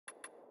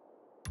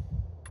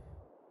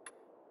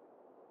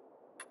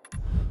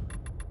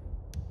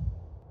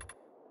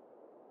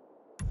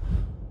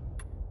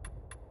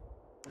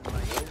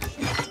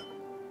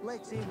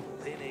let him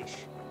finish.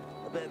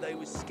 I bet they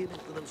were skimming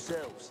for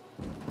themselves.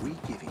 We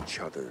give each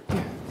other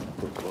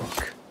the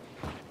look.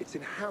 It's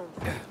in hound,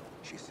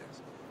 she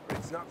says, but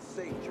it's not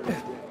safe during the day.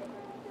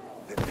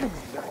 The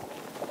next night,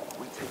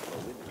 we take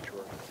Melinda to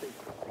our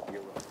safe house to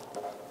gear up.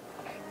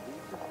 She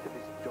leads us to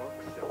this dark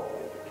zone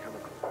near the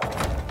chemical.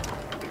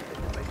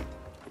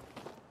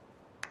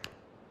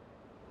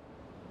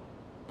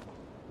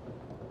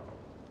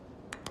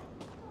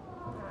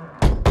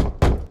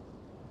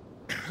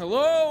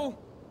 Hello?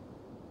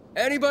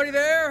 Anybody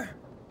there?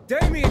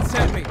 Damien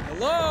sent me.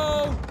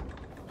 Hello?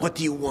 What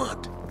do you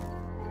want?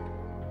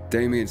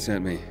 Damien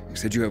sent me. He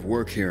said you have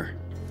work here.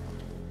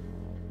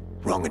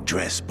 Wrong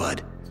address,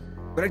 bud.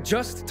 But I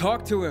just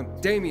talked to him.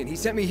 Damien, he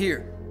sent me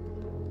here.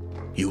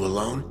 You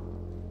alone?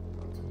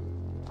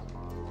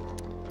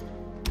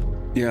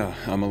 Yeah,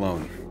 I'm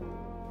alone.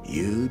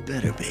 You'd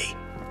better be.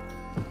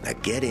 Now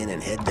get in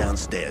and head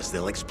downstairs.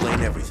 They'll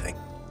explain everything.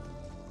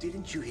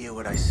 Didn't you hear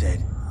what I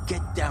said?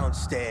 Get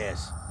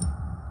downstairs.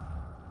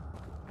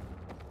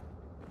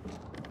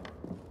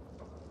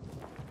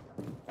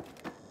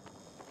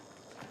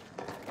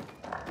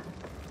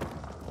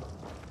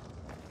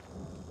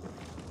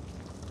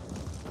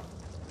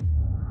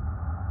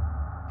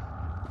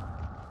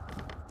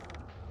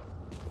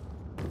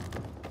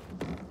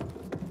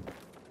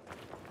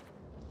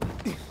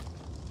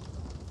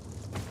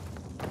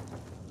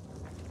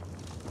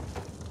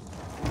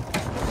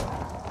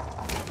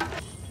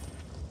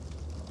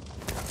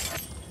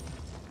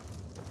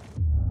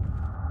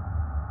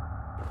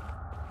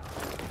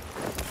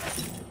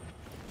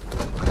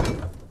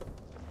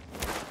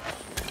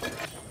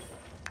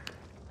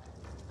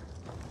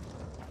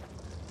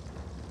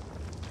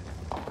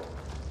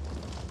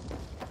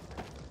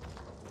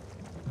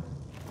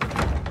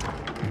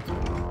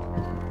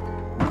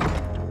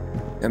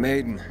 I'm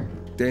Aiden.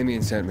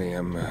 Damien sent me.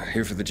 I'm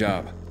here for the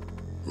job.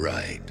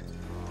 Right.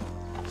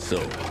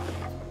 So,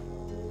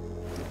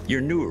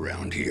 you're new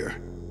around here.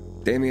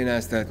 Damien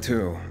asked that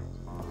too.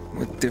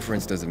 What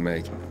difference does it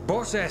make?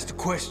 Boss asked a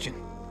question.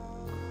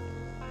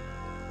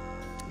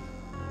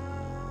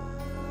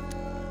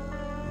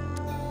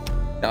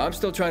 Now, I'm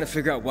still trying to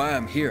figure out why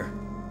I'm here.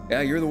 Yeah,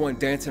 you're the one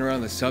dancing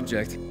around the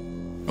subject.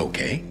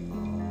 Okay.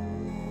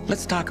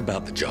 Let's talk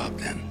about the job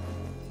then.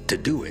 To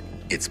do it,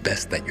 it's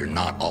best that you're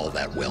not all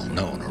that well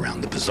known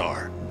around the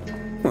bazaar.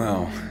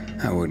 Well,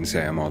 I wouldn't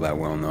say I'm all that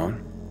well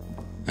known.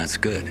 That's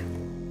good.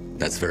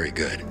 That's very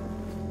good.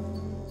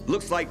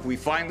 Looks like we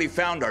finally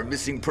found our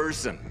missing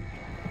person.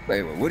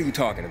 Wait, what are you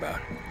talking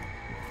about?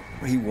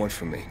 What do you want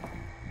from me?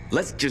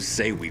 Let's just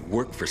say we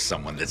work for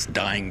someone that's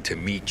dying to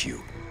meet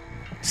you.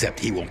 Except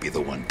he won't be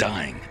the one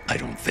dying, I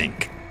don't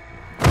think.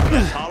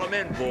 Let's haul him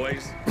in,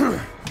 boys.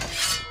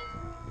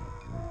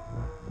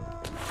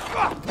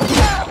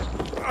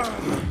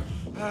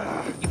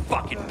 You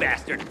fucking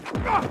bastard!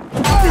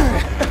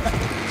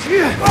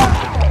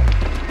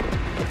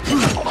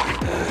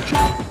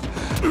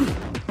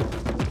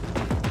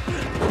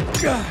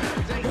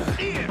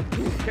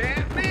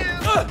 Can't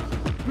miss!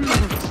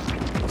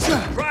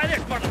 Try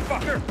this,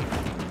 motherfucker!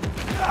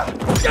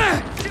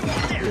 Shoot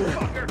on this,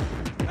 fucker!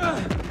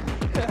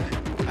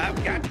 I've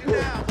got you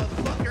now,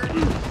 motherfucker!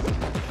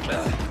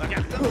 I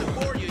got something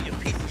for you, you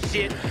piece of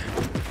shit!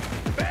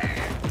 Bang!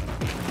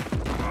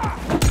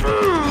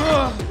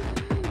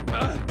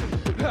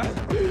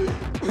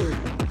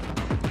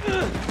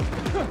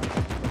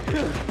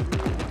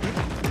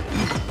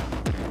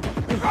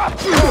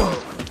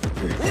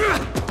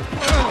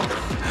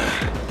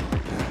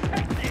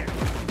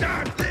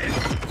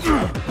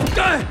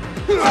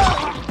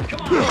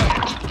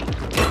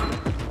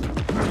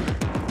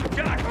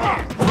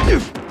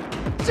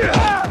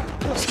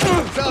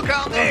 So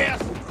call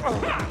this!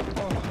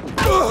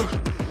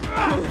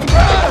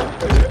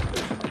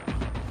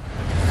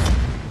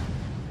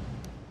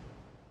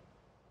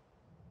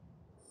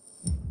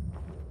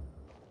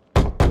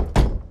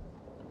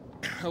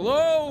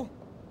 Hello?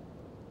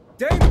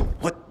 Dame?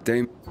 What?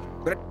 Dame?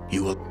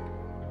 You will...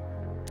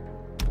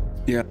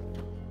 Yeah.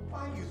 Why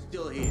are you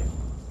still here?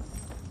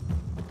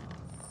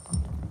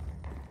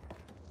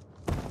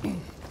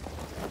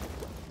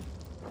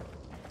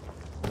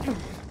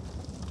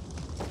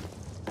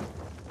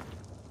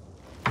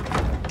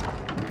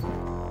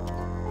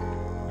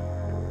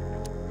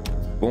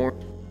 Born.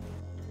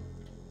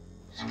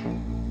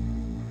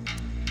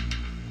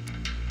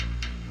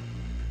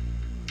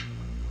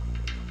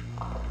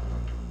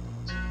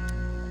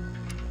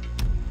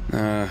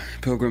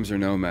 Pilgrims are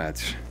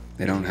nomads.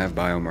 They don't have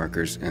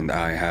biomarkers, and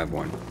I have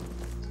one.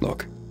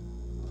 Look.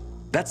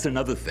 That's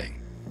another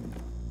thing.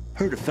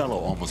 Heard a fellow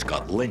almost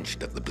got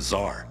lynched at the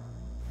bazaar.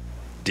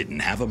 Didn't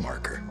have a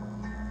marker.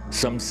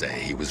 Some say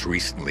he was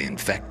recently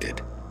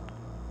infected.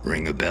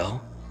 Ring a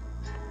bell?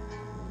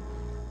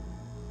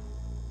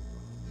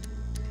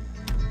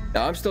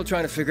 Now, I'm still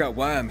trying to figure out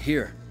why I'm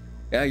here.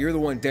 Yeah, you're the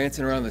one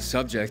dancing around the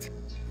subject.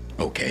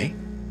 Okay.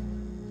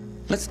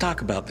 Let's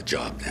talk about the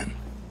job then.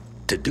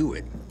 To do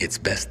it, it's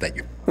best that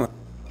you...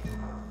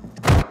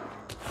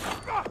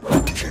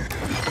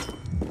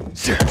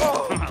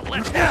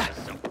 Let's have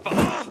some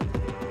fun.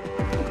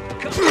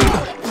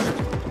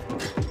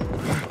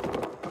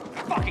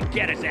 Fucking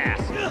get his ass!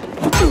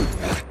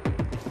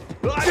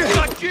 I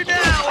got you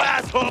now,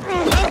 asshole!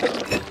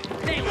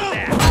 Deal with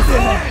that!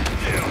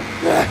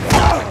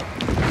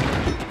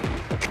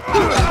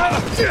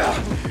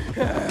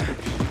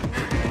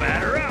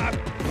 Batter up!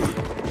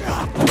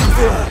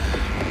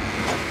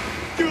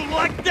 You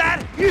like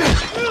that?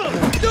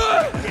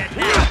 Get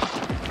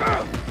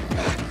now!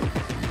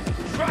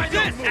 Try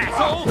this,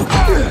 asshole!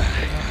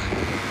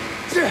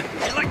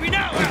 You like me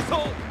now,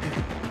 asshole?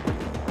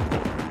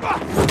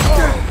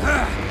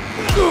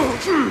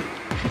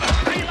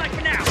 How you like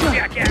me now,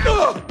 jackass?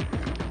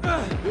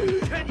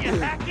 Can you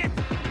hack it?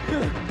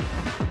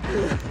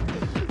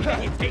 Can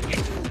you take it?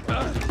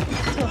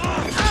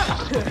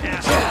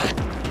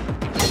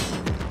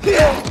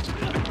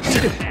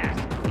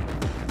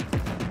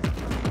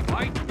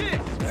 Like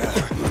this.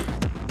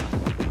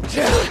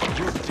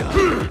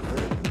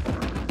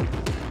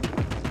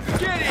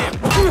 Get him!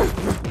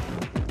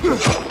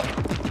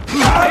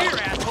 Here,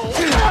 asshole!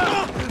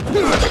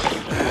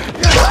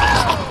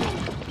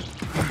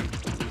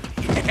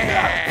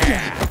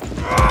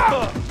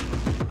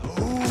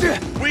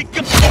 We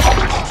go!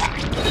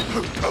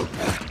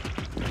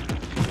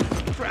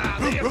 Try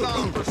this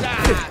on for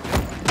size!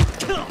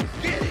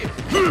 Get him!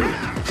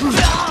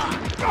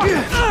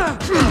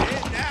 Get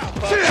it now,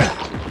 fucker!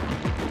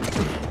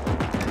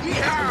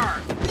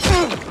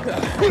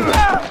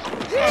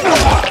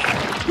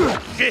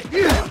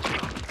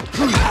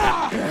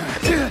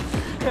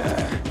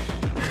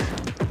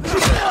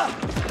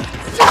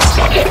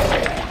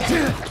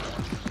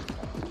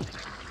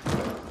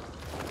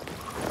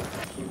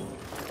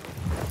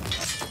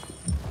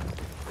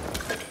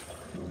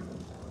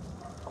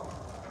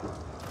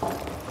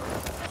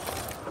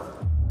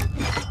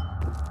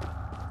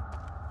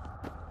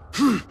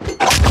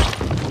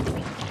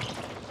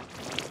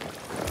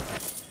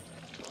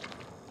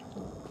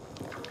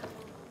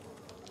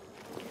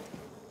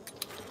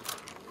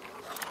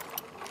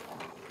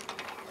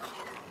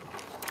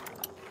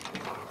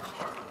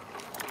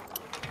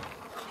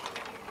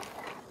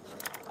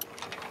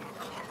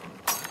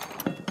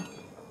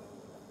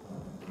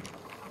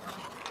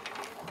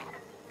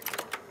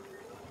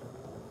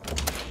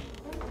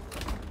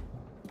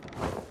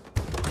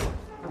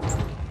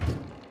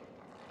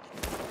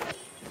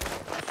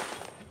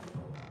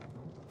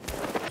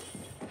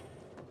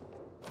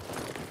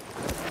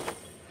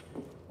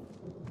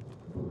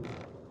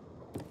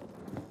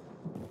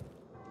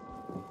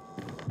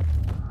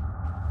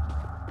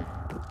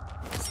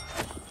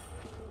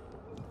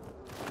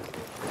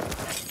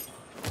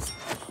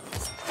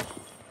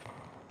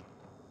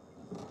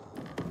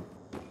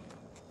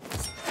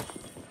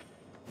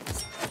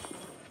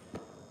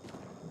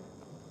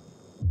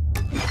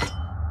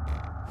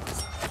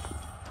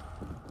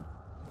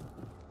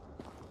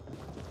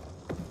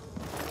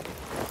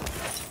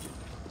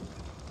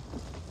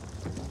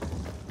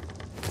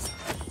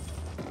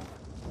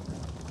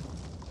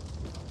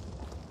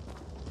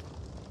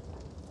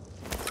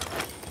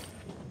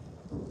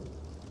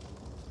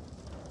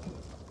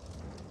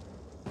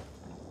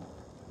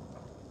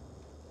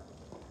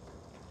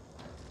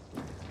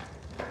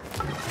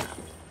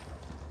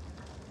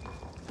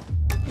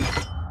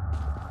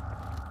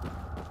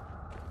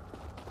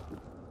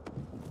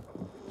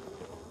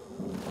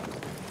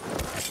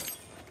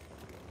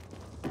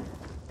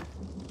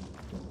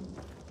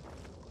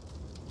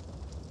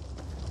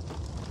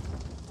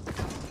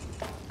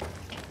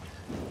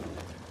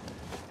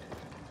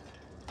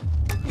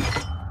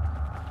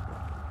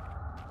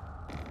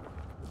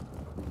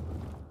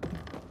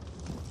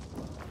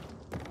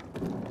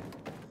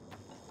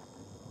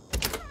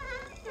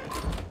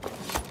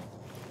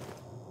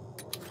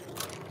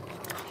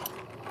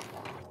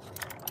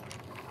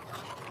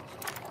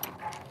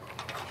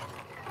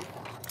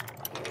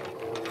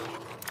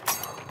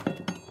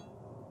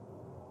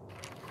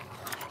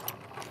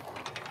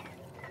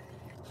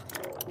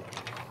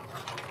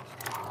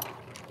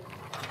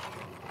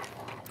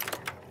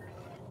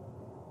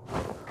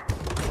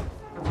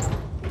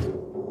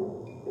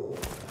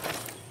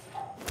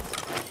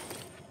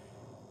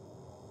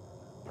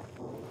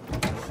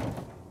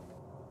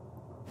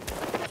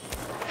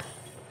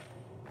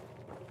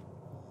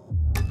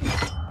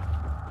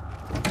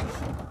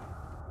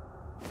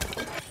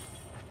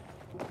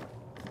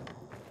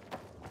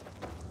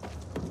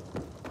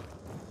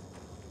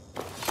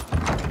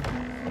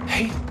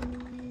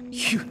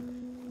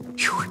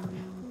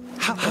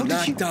 How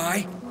did you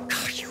die?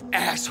 You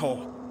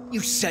asshole! You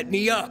set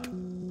me up!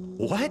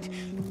 What?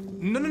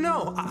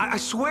 No. I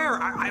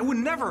swear, I would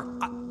never.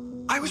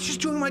 I was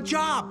just doing my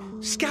job.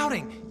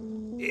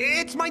 Scouting.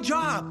 It's my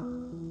job.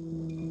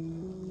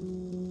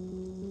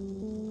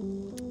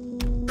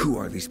 Who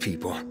are these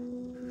people?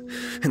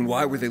 And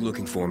why were they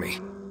looking for me?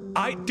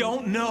 I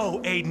don't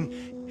know,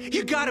 Aiden.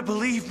 You gotta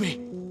believe me.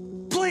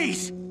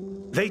 Please!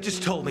 They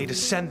just told me to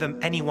send them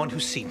anyone who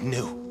seemed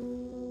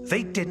new.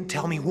 They didn't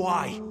tell me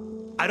why.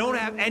 I don't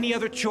have any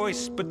other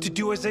choice but to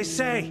do as they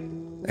say.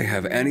 They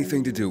have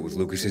anything to do with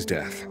Lucas's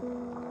death?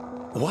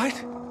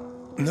 What?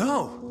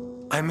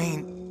 No. I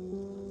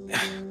mean...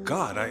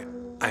 God,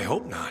 I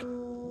hope not.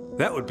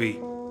 That would be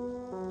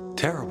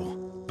terrible.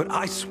 But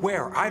I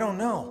swear, I don't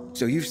know.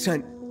 So you've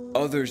sent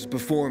others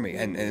before me,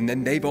 and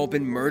then they've all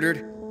been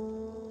murdered?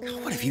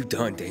 What have you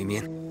done,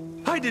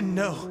 Damien? I didn't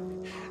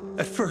know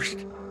at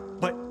first,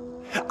 but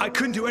I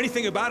couldn't do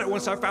anything about it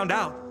once I found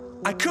out.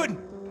 I couldn't.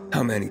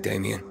 How many,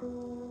 Damien?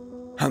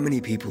 How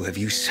many people have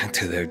you sent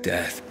to their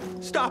death?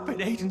 Stop it,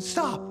 Aiden,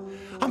 stop.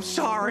 I'm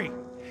sorry.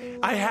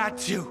 I had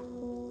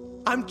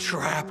to. I'm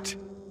trapped.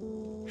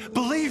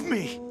 Believe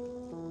me,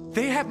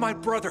 they have my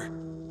brother.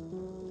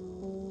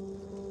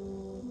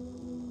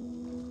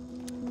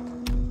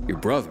 Your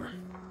brother?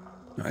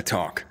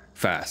 Talk.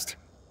 Fast.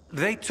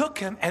 They took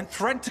him and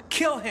threatened to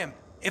kill him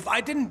if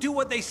I didn't do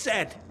what they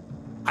said.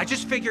 I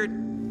just figured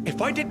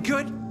if I did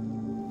good,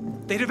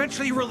 they'd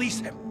eventually release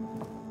him.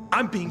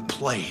 I'm being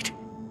played,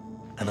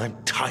 and I'm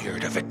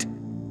tired of it.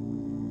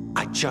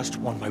 I just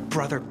want my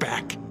brother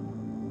back.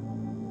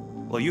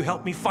 Will you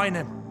help me find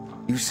him?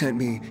 You sent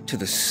me to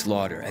the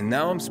slaughter, and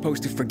now I'm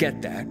supposed to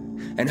forget that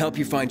and help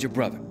you find your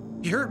brother.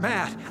 You're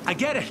mad, I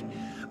get it.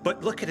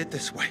 But look at it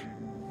this way.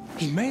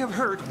 He may have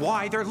heard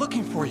why they're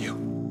looking for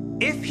you.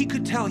 If he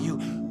could tell you,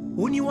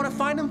 wouldn't you want to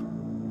find him?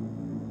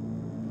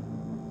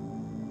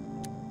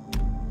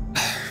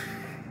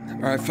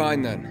 All right,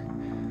 fine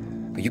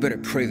then. But you better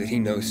pray that he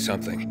knows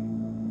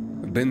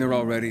something. I've been there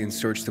already and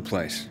searched the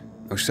place.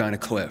 No sign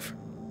of Cliff.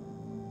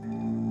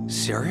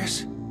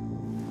 Serious?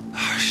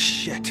 Oh,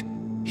 shit.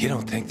 You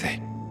don't think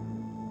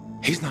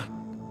He's not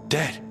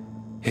dead,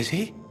 is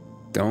he?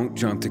 Don't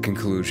jump to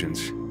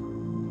conclusions.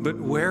 But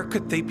where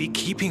could they be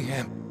keeping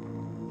him?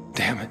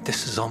 Damn it,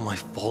 this is all my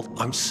fault.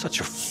 I'm such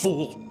a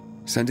fool.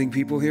 Sending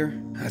people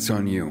here? That's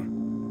on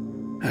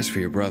you. As for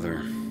your brother,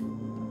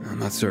 I'm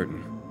not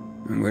certain.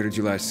 And where did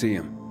you last see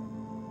him?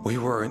 We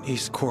were in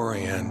East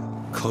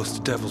Corian, close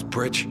to Devil's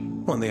Bridge,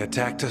 when they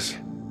attacked us.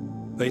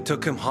 They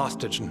took him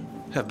hostage and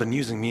have been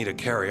using me to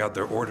carry out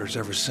their orders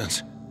ever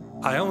since.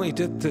 I only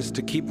did this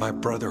to keep my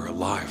brother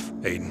alive,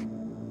 Aiden.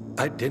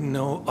 I didn't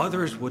know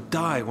others would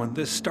die when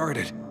this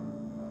started.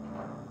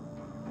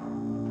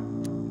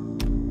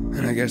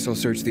 And I guess I'll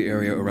search the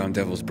area around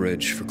Devil's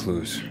Bridge for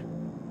clues.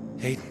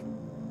 Aiden,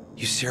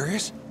 you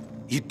serious?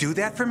 You'd do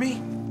that for me?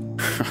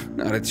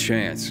 Not a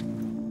chance.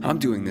 I'm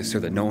doing this so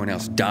that no one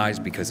else dies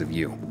because of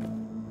you.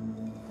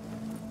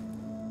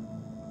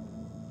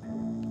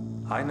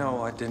 I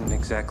know I didn't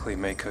exactly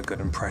make a good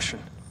impression,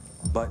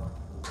 but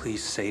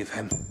please save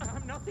him.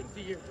 I'm nothing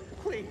to you.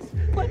 Please,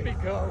 let me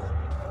go.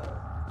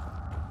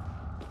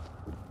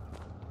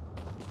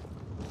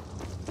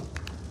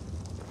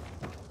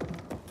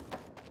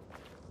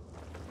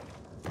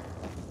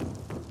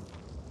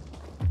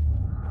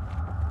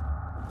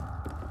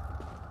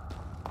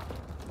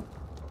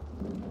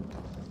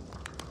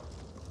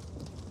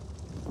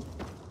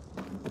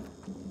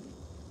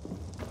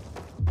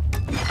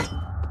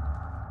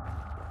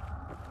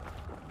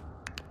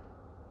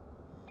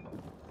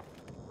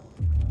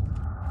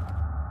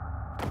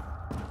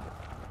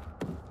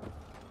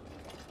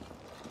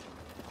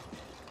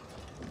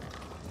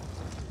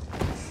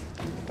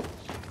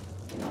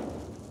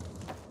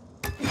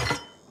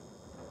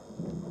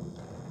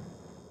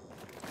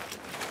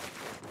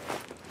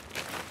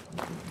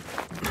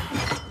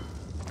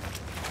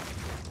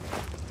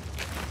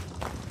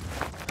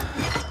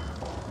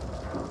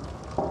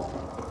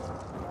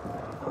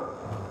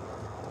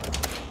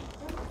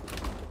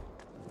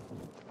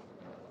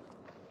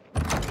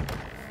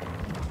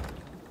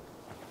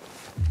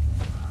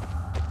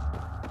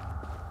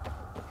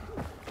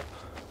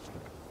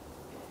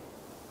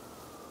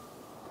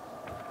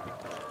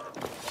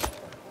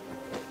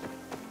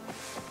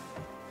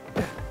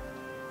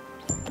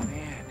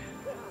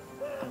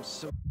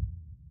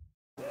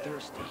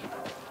 Thirsty.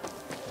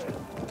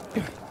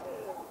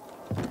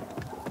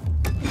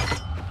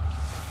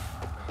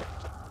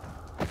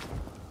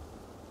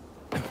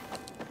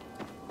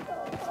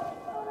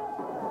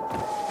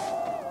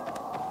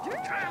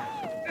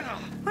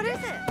 What is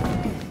it?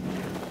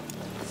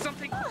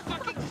 Something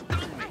fucking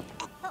stung me.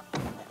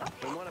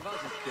 When one of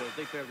us is killed,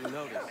 they barely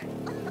notice.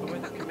 But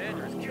when the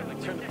commander is killed, they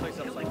turn the place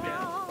upside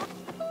down.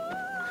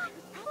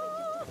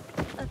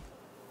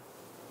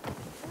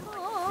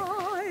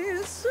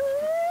 I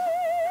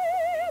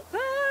sleep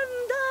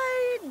and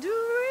I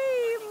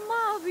dream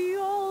of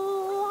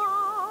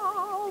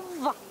your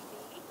love.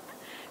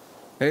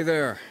 Hey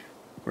there.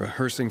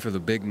 Rehearsing for the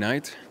big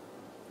night?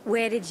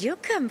 Where did you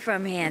come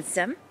from,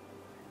 handsome?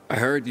 I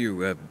heard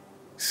you,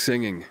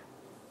 singing.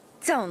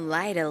 Don't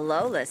lie to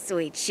Lola,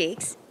 sweet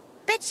cheeks.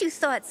 Bet you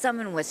thought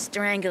someone was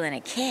strangling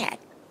a cat.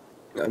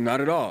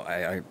 Not at all.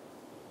 I...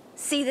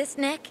 See this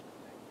neck?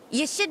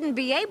 You shouldn't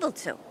be able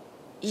to.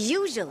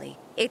 Usually,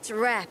 it's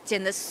wrapped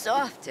in the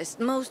softest,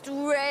 most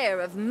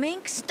rare of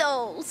mink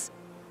stoles.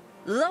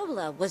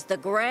 Lola was the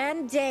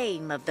grand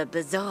dame of the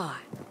bazaar.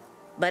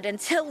 But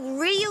until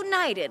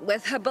reunited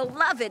with her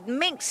beloved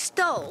mink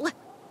stole,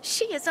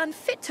 she is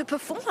unfit to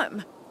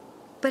perform.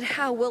 But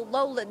how will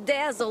Lola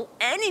dazzle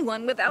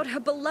anyone without her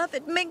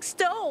beloved mink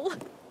stole?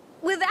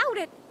 Without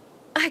it,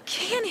 I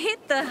can't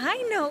hit the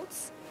high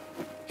notes.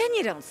 And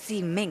you don't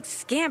see minks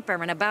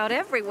scampering about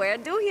everywhere,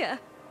 do you?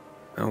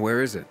 Oh,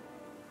 where is it?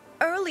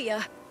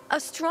 Earlier, a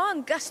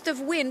strong gust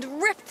of wind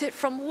ripped it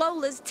from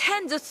Lola's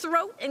tender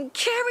throat and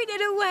carried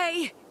it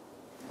away.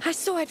 I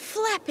saw it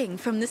flapping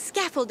from the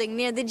scaffolding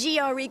near the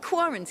GRE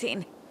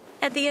quarantine,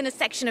 at the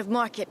intersection of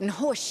Market and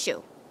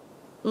Horseshoe.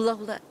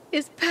 Lola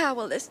is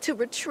powerless to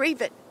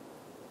retrieve it.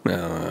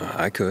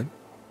 I could.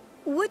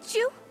 Would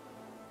you?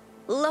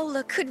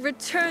 Lola could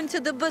return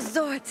to the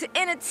bazaar to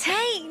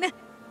entertain,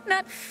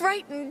 not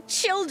frighten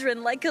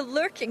children like a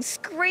lurking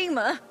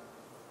screamer.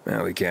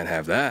 Well, we can't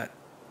have that.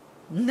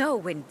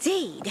 No,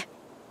 indeed.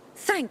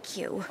 Thank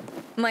you,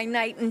 my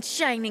knight in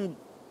shining...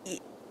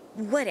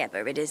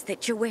 whatever it is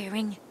that you're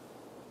wearing.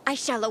 I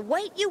shall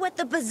await you at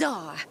the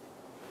bazaar.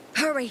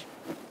 Hurry,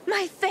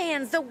 my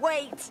fans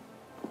await.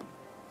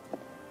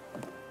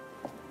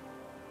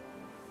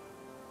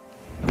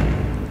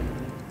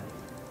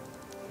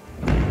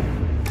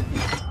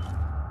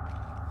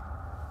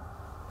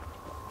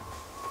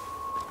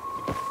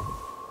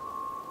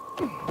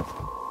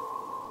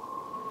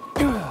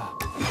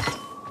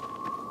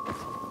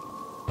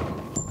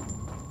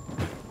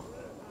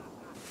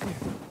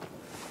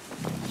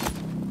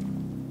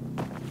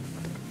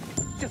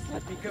 Just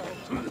let me go.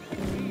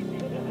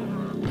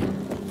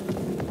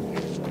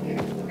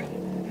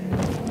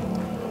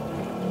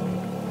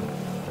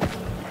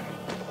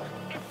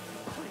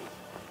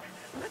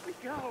 Let me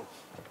go.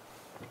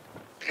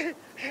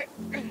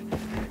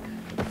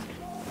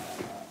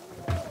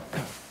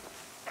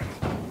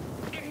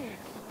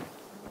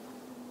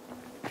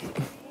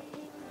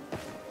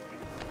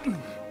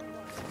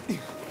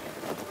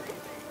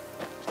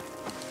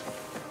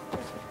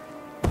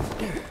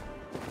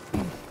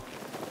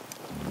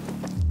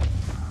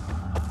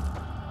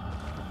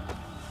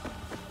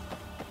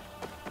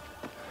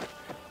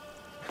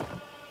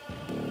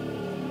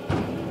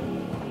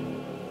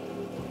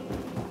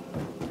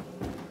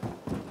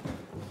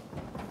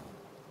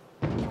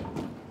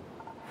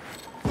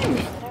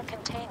 Inhibitor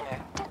container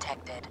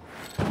detected.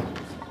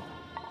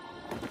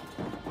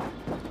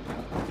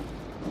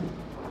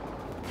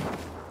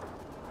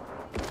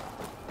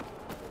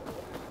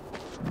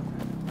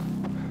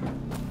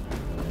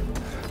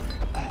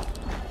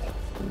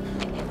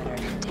 Inhibitor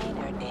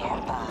container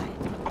nearby.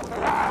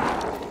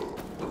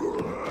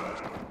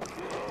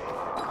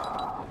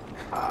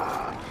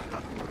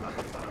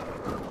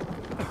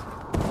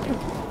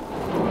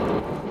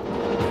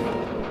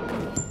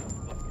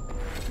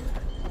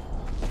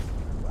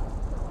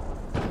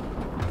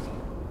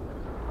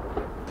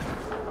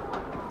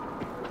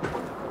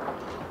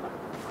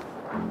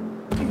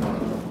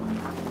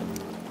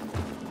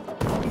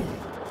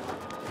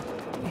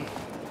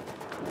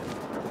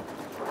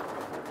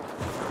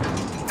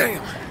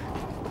 Damn!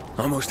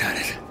 Almost had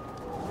it.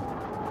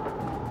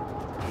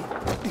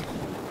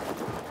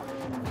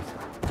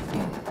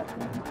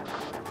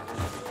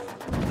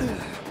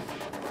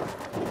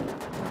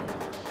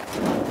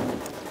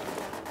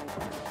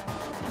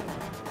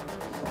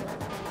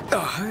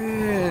 Oh,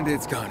 and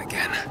it's gone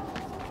again.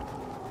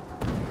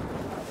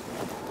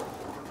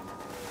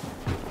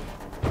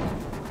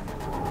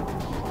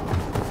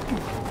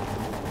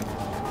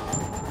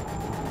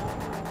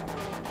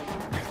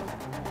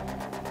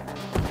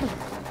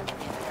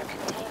 Inhibitor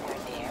container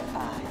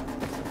nearby.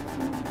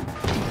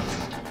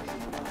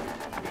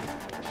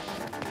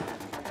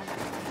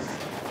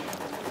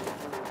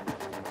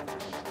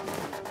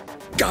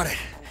 Got it!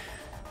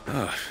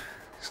 Oh,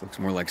 this looks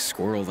more like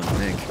squirrel than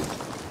mink.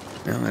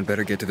 Well, I'd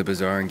better get to the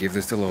bazaar and give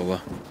this to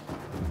Lola.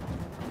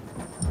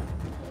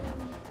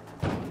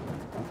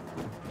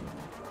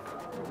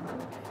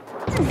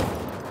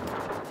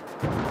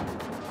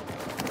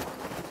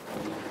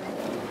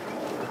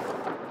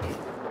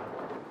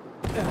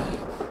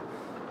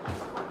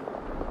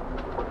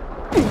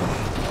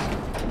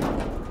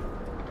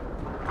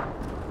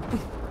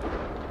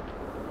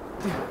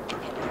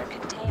 Inhibitor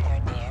container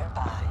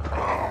nearby.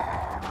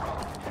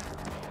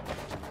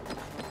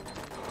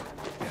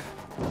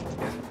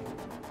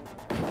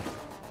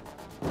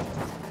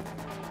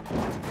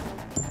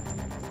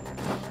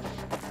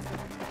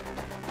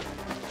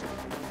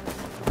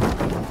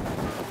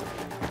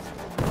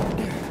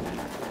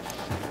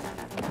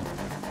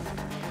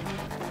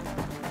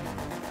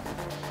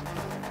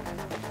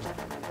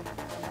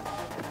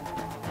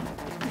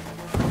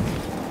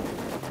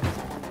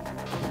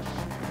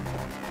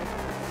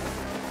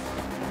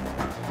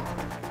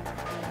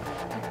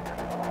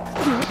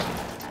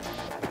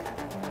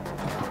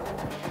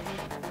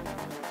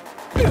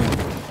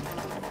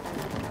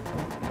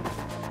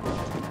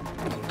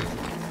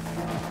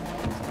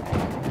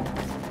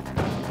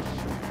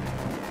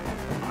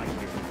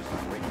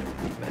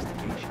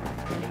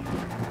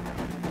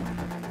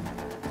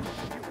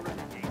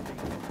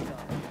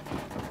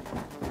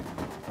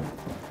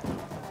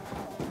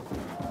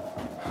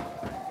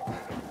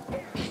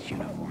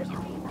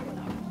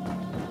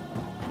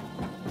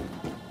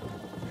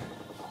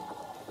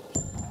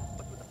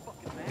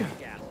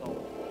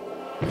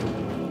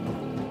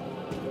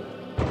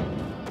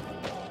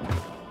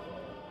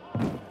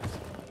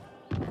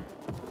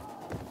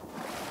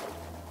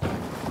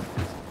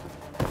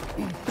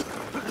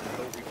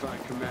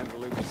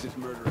 This is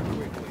murdering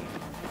quickly.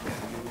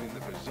 And moving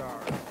the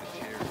bazaar up the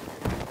stairs.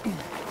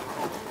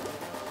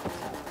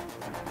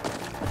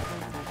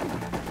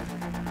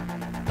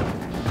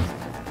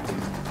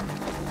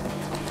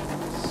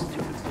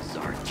 Stupid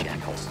bizarre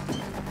jackals.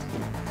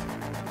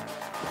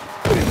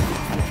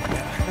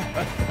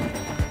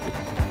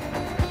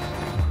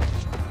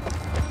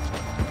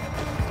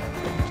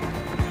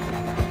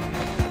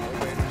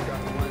 Elevator's got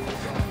to line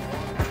this up.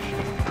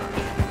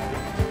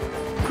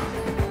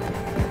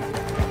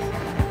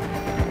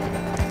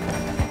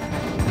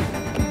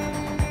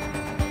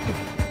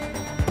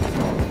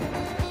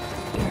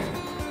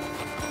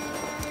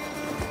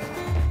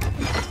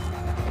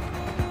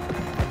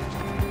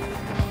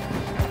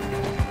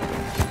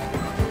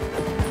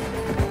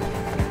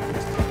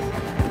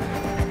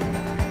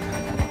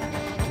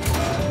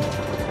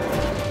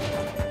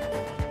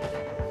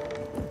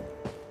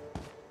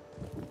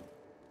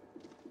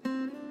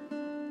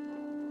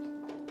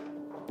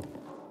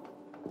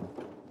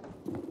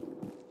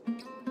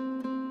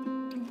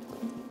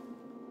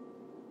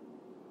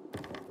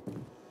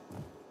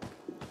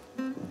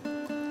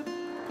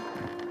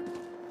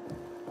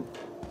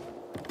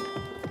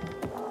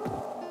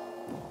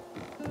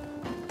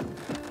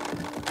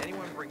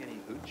 Anyone bring any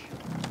hooch?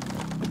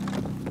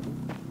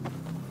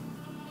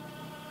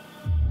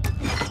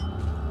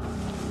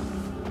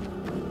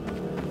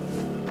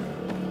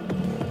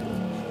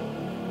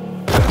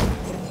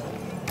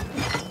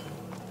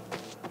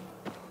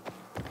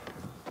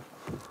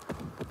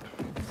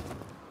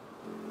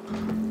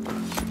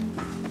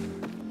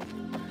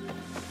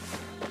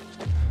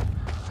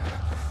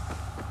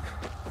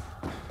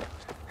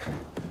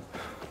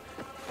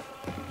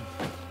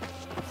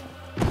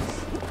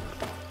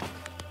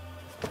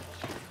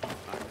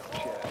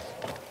 Chess.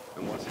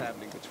 And what's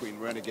happening between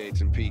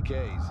renegades and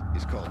PKs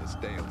is called a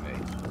stalemate.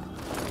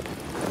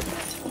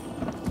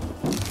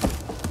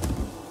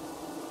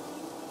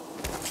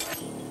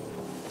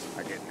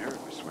 I get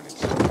nervous when it's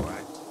so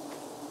quiet.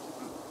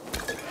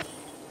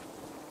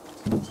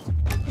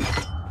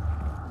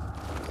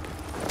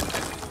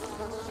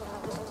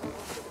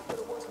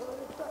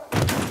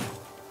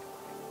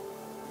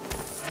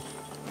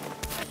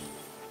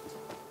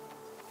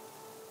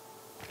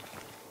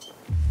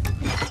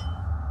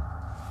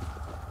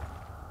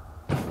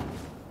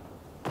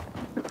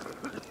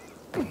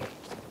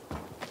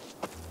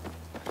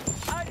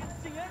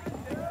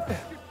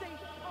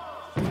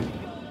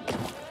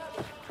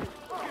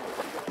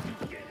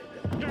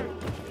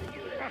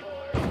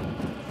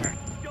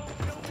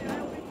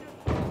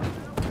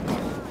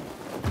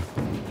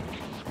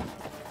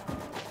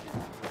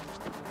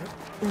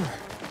 Are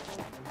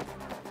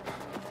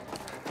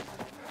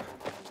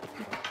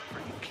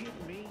you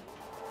kidding me?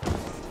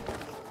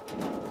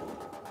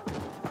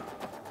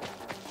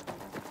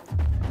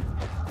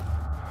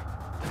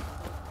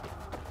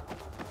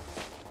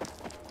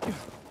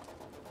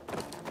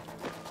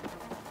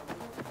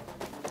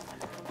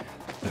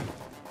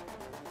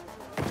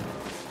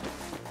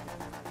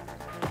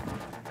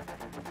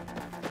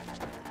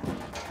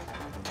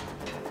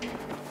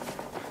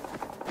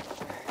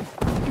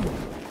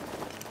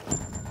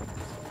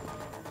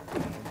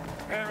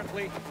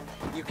 Apparently,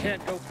 you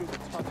can't go through the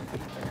tunnel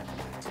either.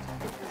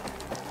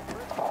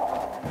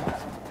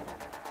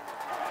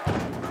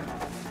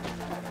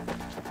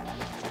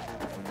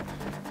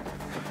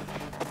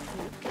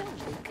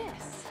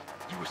 Lucas.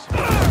 You were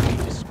supposed to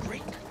be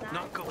discreet,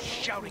 not go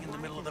shouting in the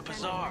middle of the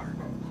bazaar.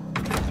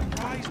 It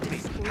surprised me.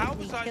 How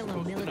was I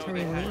supposed to know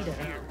they had you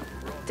here?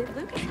 Did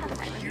Lucas have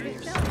that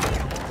Curious.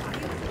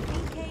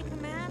 PK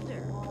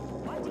commander.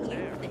 What do you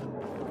think?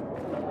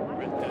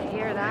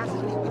 Hear that?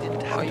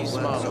 How you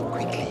smell? So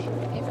quickly.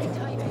 Every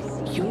time I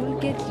see You'll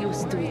get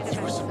used to it.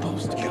 You were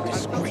supposed to be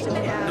discreet,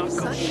 not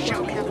go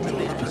shouting in the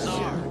middle of the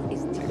bazaar.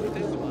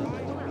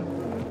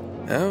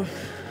 Oh,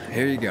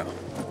 here you go.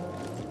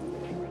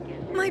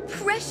 My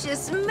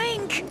precious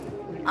mink!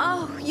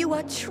 Oh, you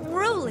are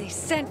truly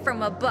sent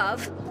from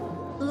above.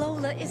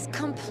 Lola is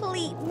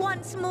complete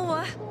once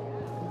more.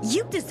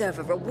 You deserve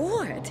a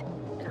reward.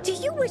 Do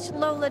you wish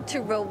Lola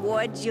to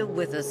reward you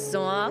with a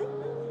song?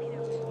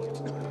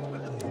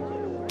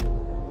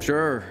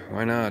 Sure,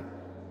 why not?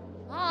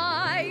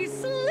 I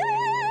sleep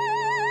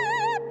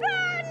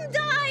and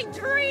I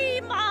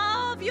dream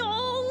of your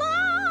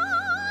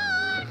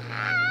love.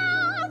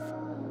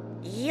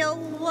 You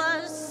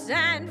were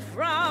sent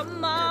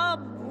from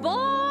above,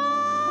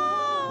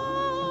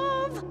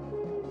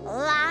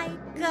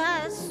 like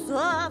a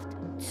soft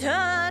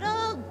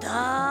turtle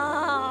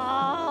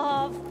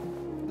dove.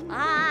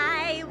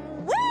 I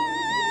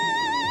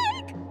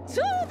wake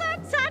to the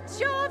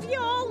touch of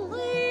your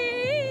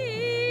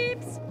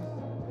lips.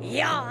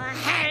 Your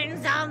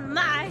hands on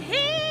my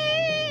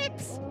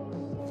hips.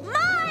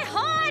 My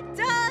heart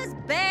does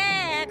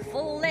beg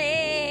for lips.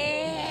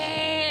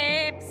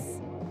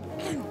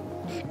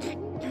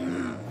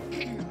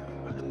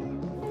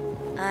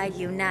 Are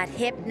you not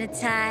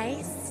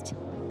hypnotized?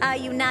 Are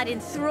you not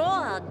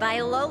enthralled by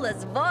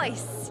Lola's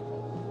voice?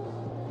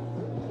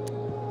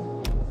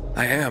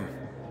 I am.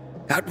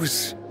 That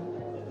was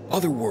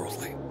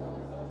otherworldly.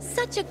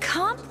 Such a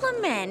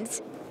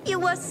compliment.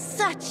 You are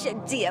such a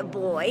dear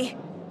boy.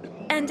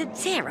 And a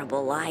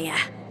terrible liar.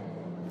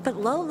 But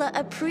Lola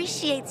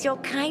appreciates your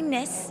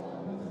kindness.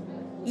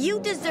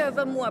 You deserve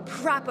a more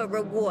proper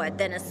reward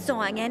than a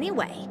song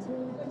anyway.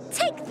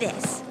 Take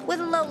this with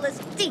Lola's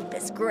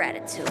deepest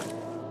gratitude.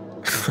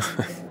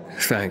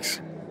 Thanks.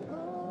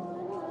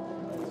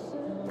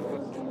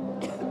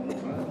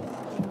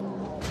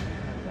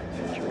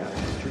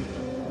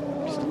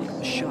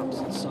 The shops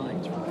and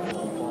signs from the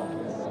fall.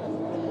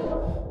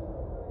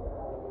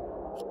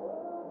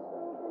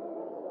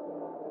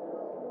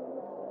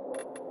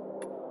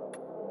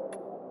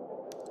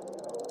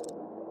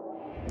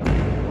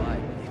 Why?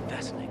 They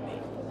fascinate me.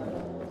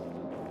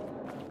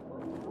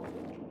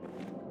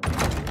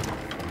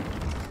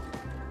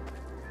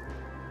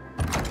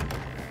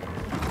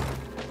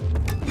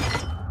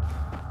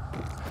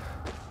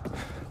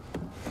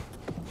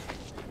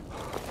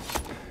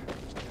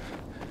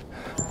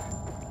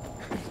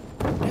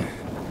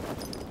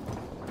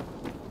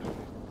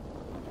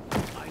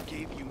 I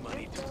gave you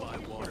money to buy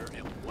water,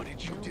 and what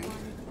did you do?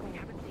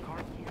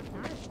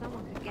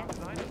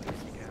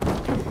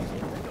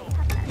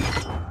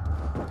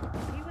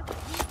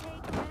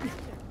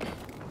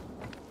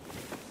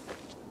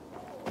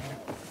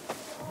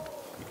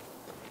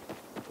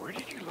 Where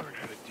did you learn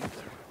how to do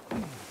that?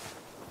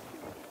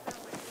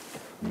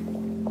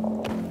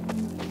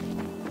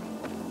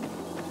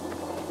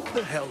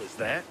 The hell is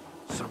that?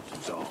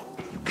 Something's off.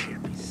 You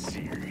can't be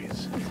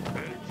serious.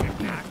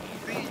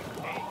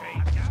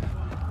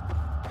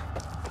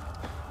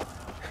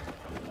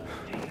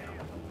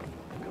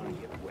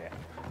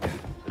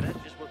 That's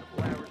just what the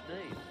flowers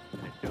need.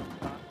 They don't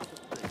cost a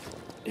thing.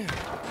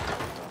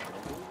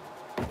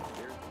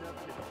 There's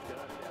nothing to be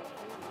done about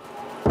it.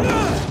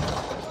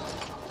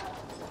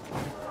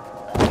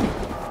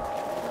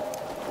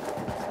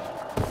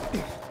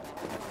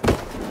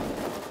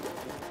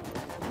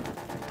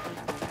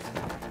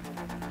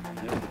 I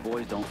hope the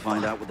boys don't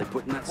find out what they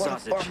put in that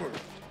sausage.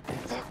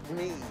 Fuck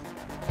me.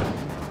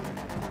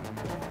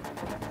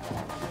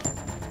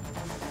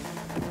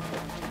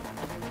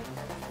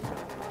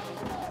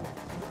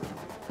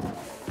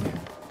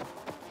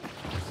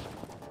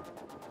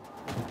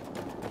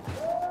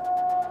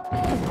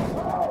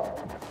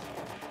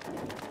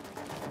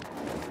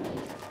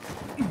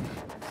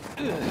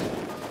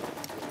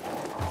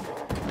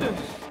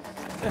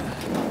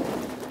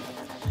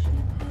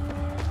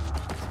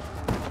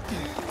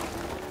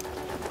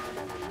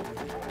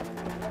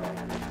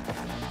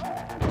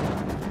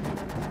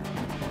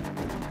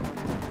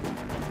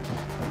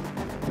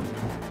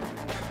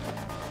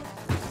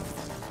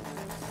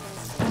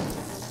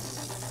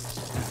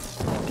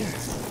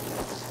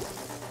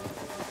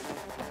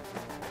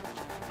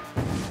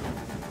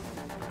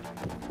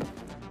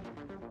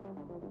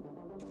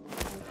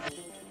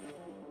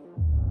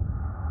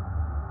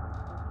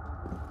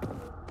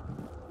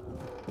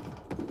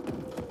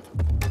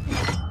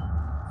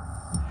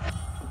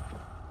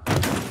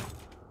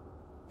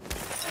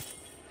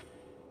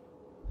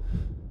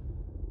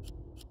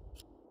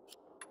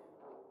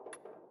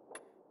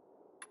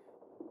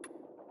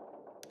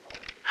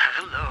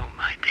 Hello,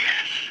 my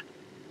dears.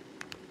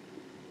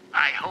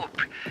 I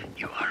hope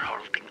you are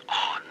holding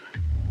on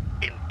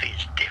in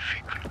these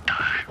difficult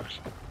times.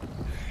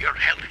 You're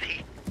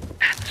healthy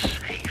and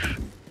safe,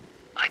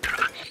 I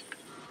trust.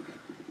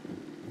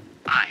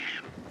 I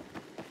am.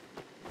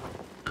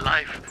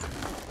 Life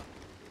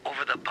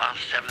over the past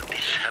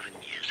 77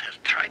 years has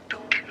tried to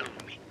kill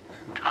me,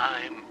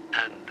 time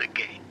and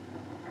again.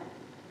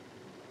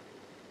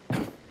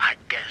 I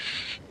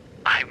guess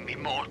I'm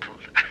immortal.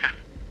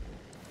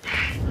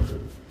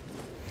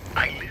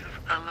 I live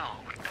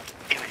alone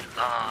in a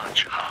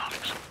large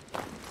house.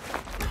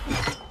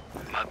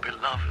 My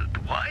beloved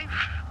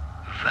wife,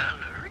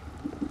 Valerie,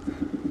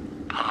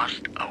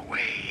 passed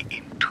away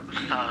in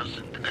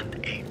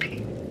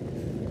 2018.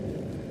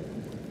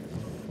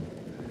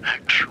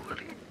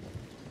 Actually,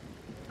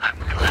 I'm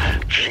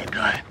glad she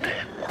died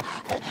then,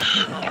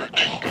 so that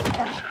she didn't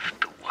have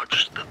to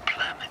watch the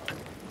planet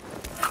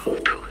go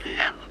to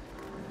hell.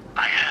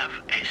 I have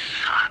a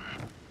son,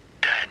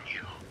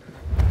 Daniel,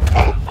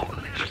 who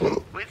lives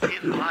with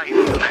his wife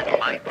and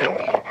my 3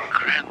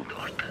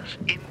 granddaughters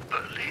in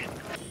Berlin.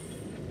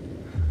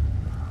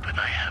 But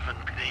I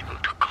haven't been able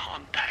to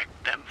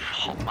contact them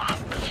for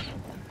months.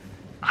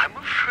 I'm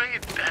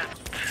afraid that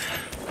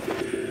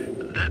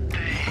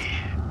they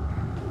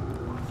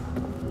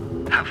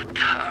have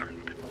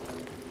turned,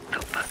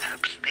 though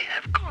perhaps they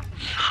have gone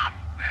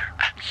somewhere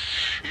and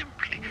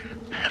simply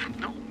have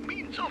no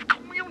means of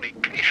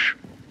communication.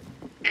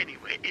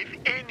 Anyway, if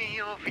any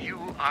of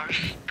you are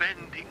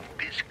spending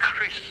this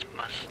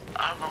Christmas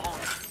alone,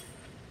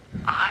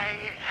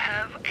 I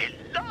have a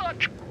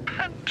large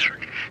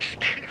pantry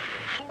still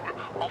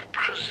full of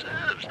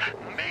preserves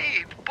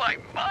made by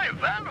my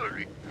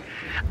Valerie.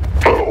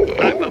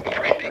 I'm a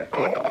pretty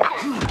good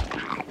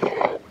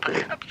cook.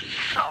 Perhaps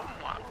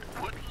someone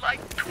would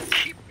like to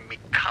keep me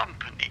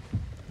company.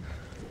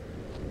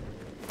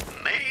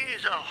 May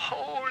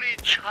Holy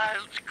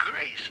Child's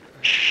grace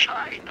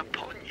shine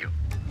upon you.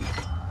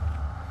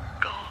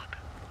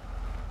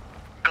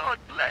 God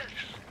bless.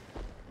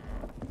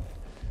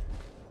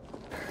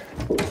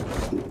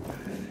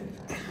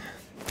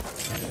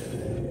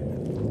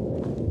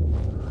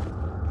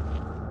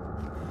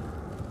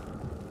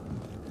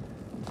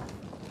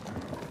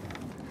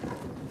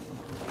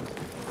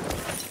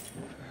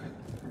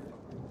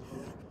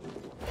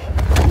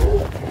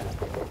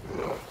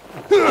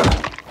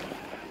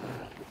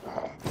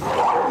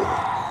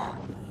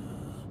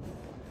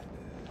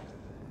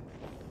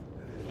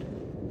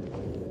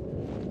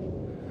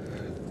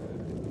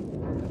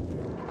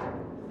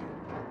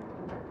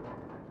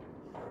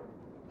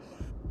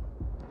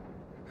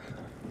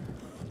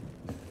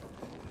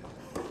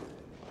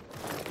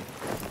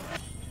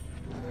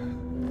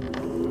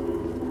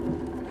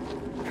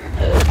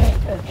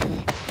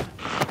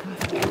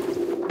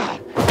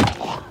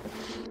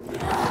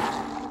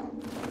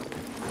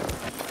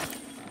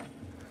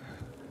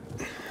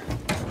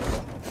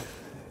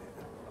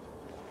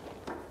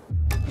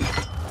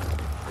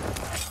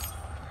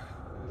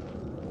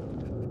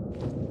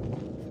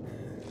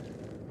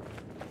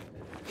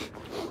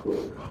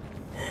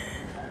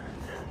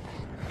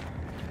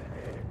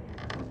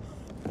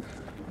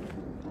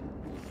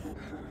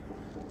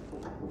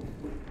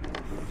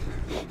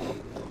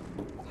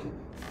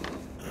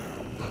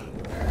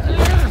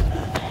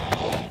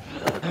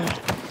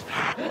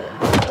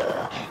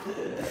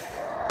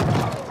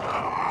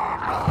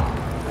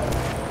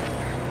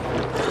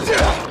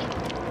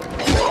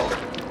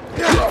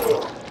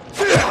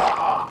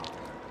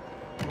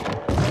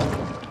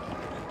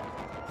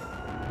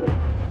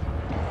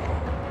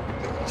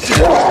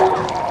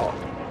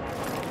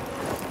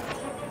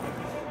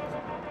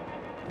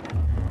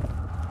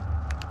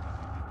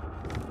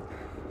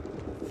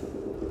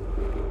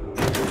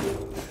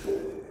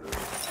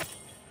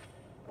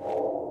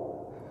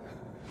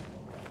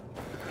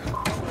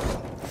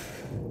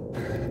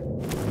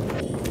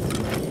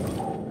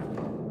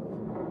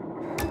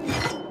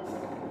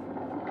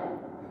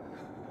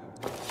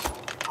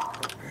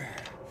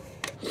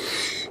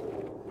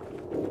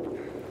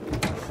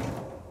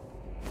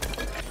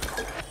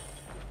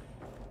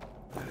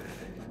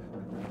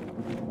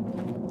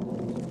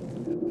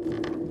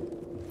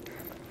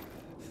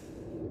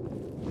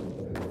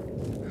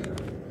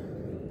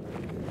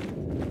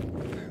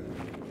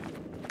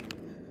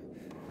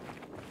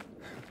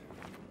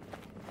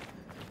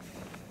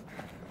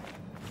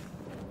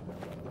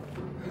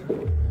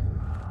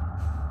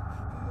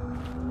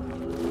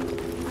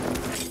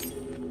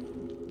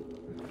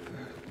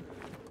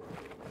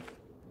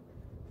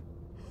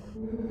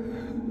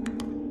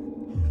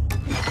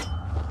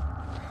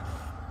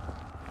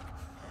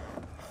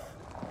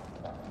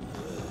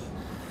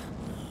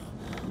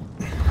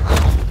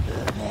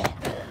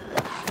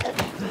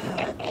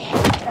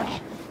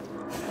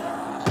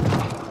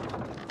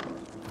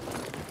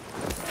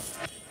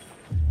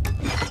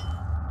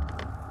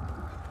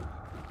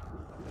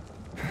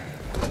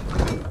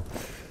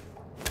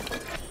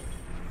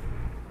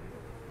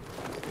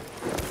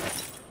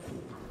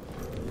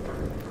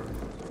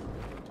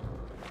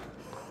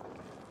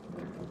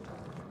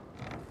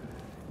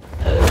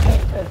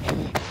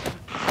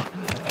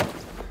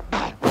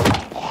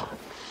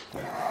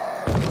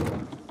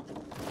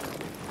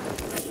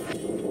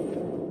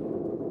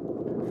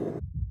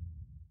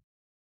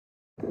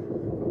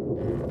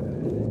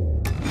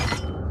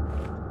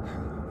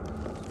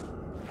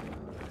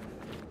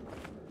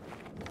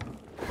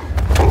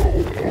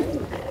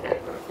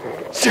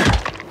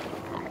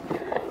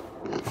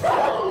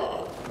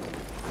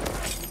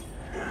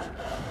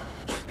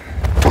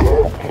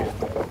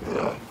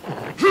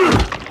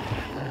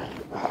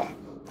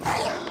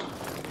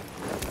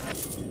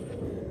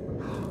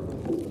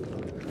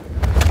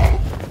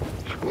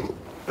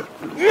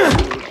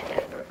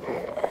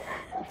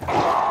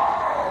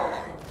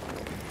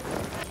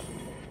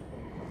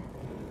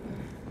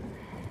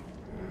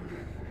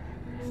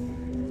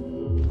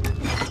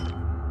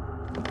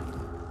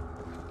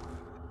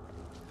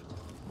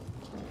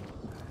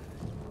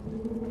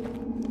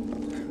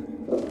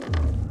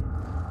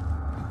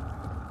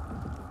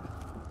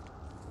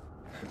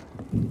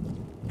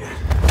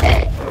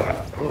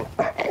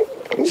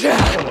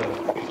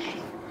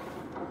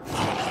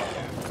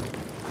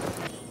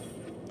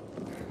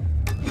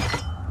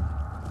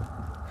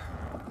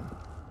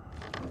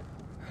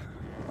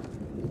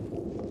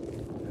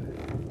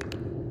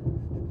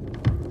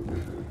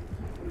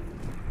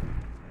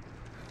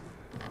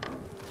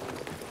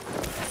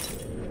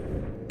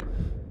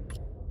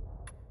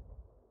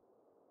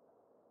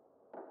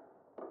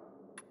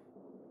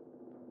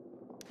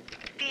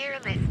 Dear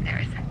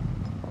listeners,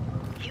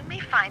 you may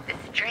find this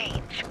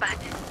strange, but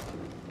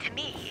to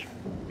me,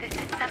 this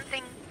is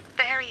something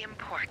very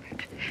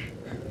important.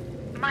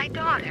 My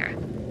daughter,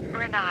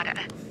 Renata,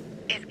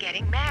 is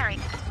getting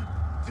married.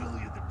 To tell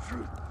you the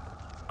truth,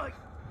 I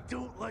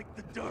don't like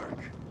the dark.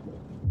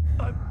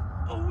 I'm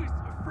always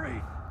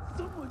afraid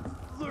someone's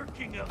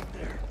lurking out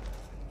there.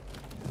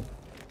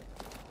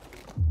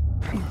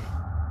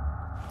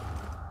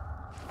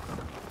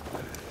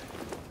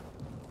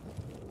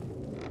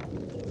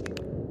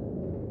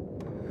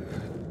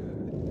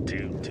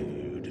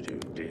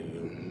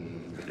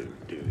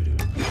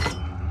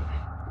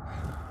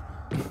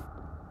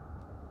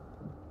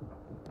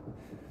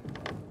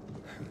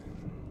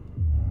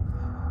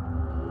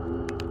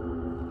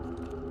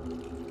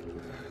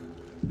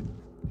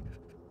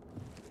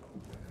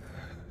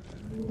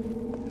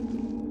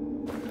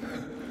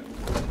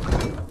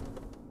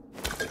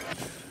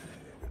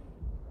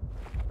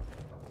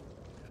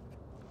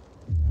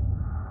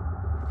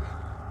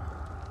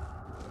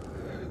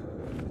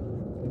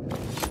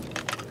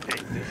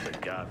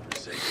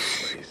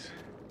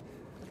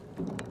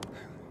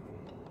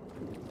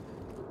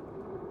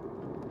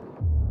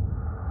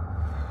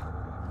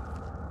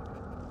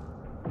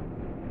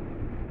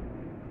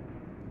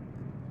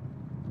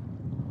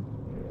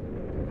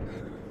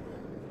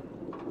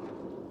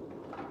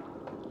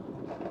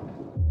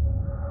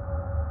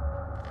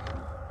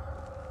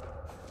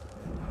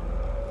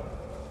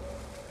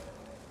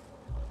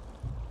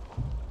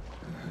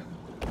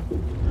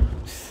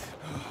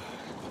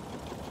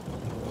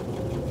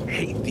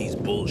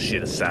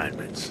 bullshit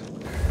assignments. What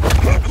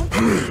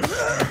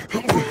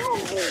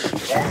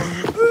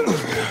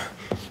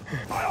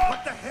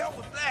the hell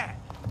was that?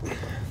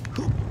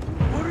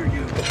 What are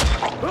you?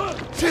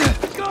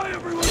 The guy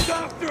everyone's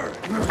after!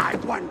 I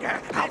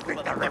wonder how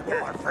big the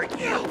reward for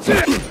you.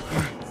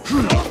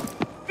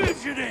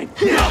 Visioning!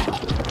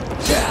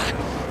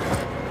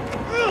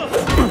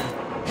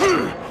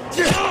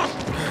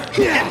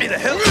 Get me the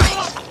hell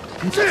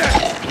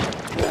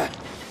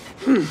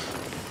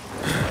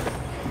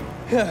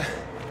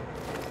Yeah.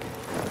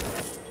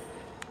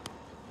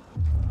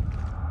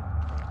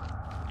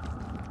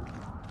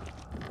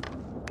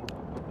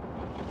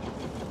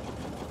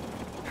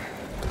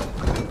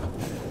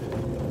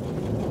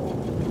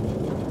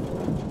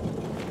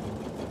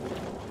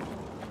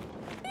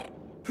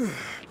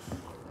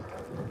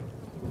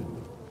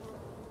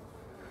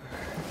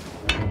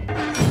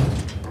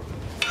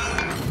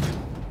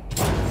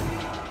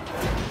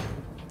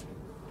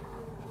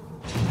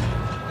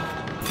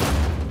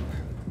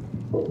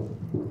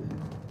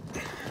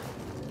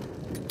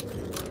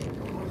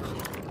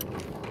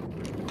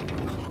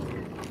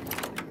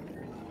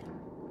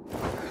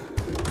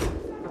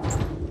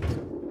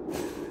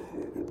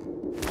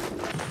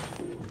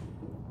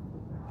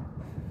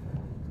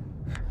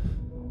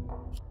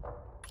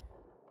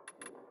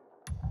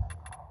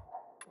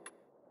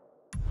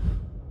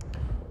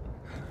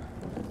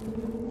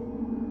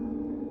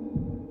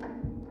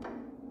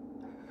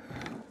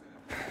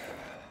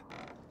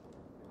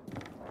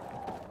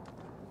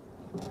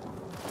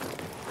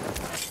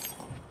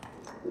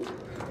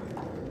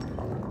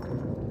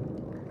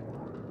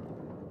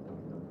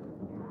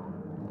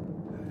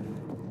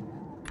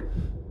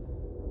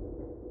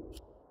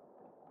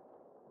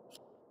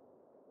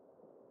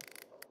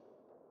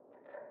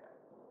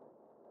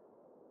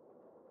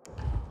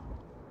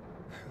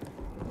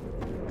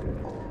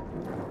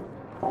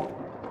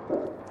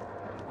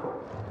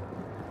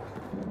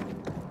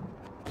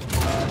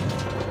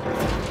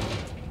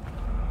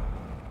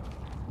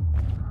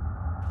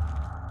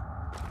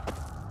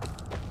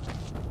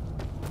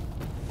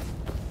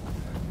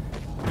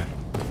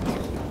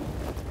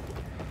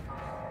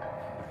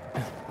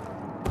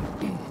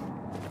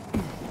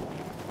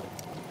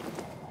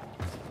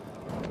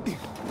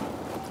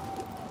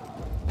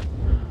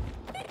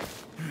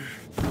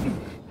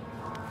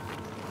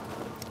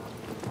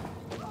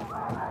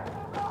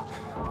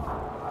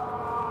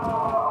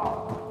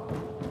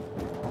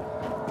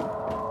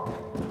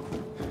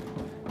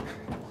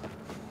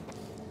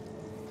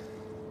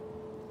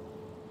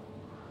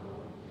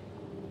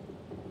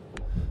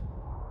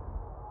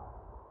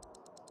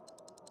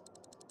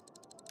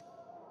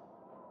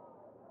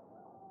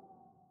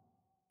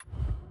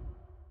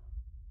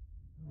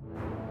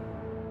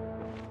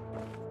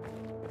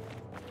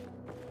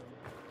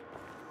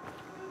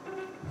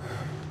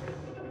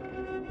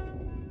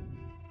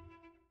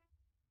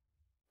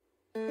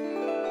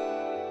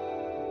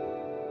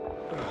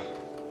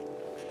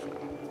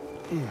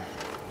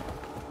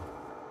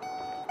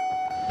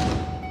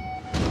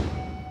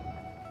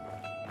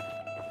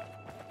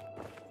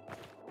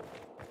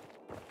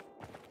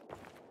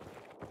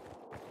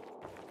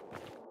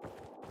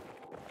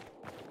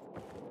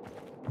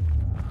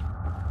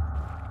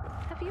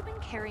 Have you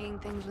been carrying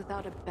things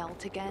without a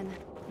belt again?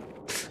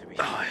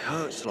 Oh, it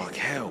hurts like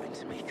hell.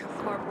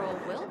 Corporal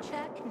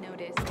Wilczek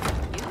noticed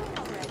you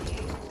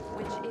already,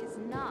 which is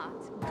not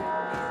good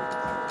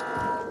news.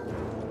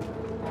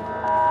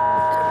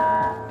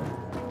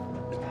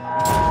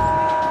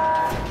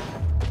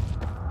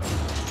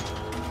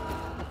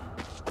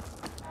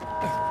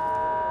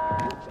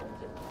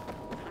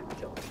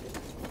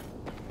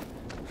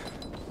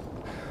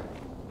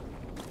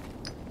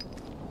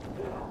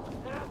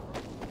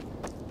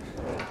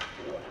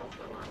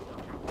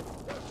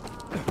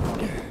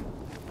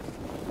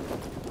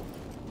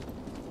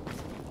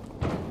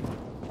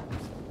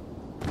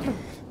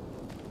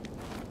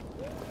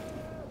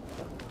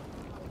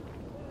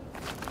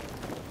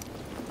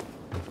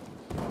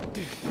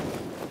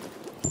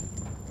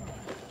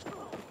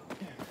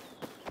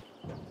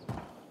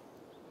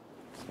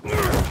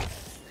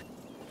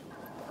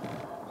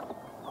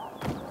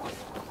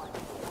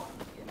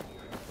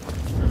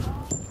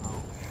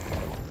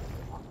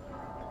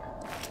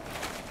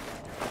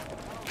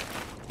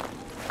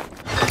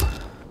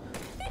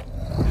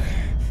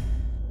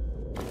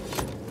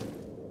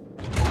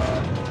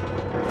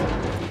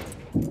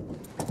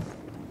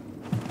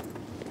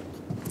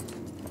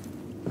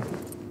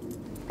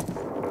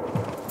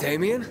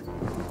 Damien?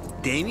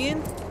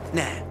 Damien?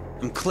 Nah,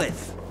 I'm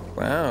Cliff.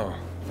 Wow.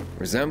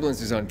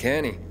 Resemblance is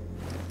uncanny.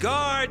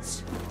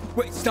 Guards!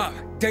 Wait, stop!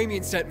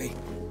 Damien sent me.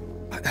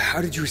 How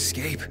did you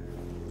escape?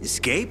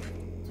 Escape?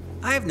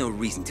 I have no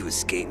reason to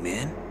escape,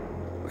 man.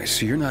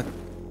 So you're not...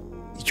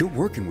 You're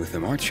working with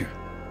them, aren't you?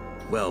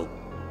 Well,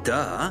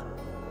 duh.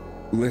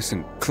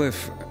 Listen,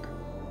 Cliff,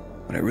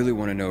 what I really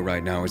want to know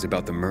right now is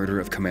about the murder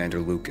of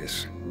Commander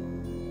Lucas.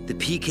 The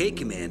PK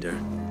commander?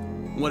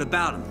 What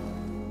about him?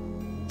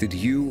 Did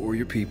you or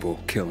your people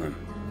kill him?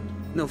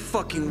 No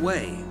fucking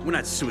way. We're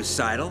not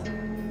suicidal.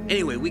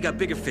 Anyway, we got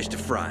bigger fish to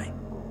fry.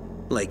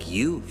 Like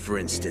you, for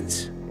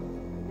instance.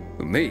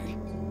 Me?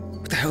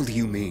 What the hell do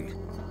you mean?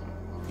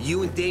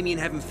 You and Damien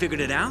haven't figured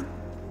it out?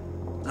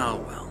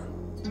 Oh well.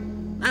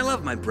 I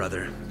love my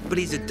brother, but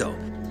he's a dope.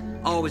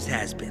 Always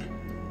has been.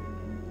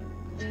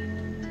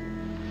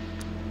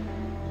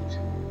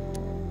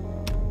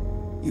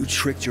 You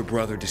tricked your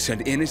brother to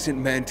send innocent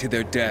men to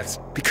their deaths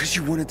because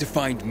you wanted to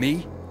find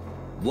me?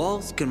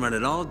 Walls can run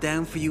it all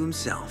down for you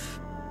himself.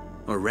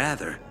 Or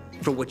rather,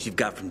 for what you've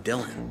got from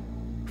Dylan.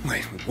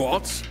 Wait,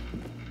 Waltz?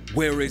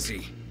 Where is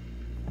he?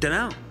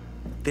 Dunno.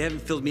 They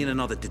haven't filled me in on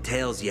all the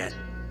details yet.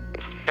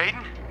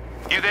 Aiden?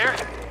 You there?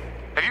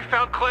 Have you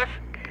found Cliff?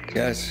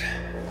 Yes,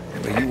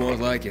 but you won't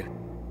like it.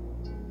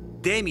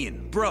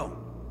 Damien, bro.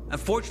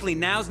 Unfortunately,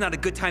 now's not a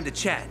good time to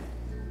chat.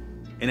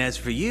 And as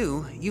for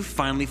you, you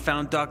finally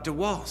found Dr.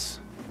 Waltz.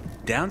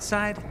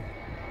 Downside,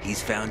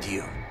 he's found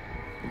you.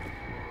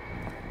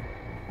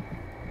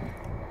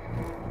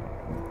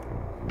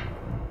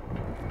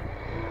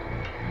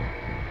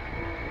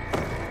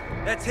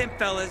 That's him,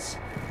 fellas.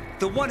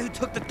 The one who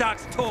took the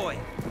doc's toy.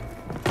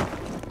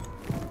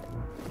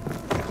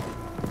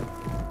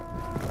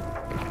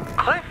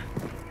 Cliff?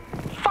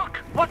 Fuck!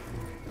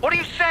 What are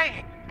you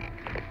saying?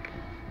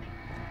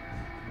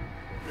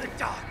 The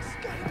doc's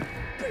gonna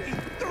be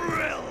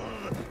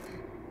thrilled.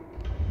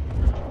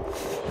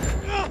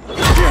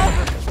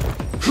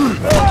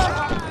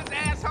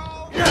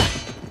 Asshole!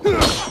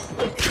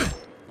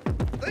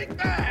 Think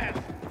bad.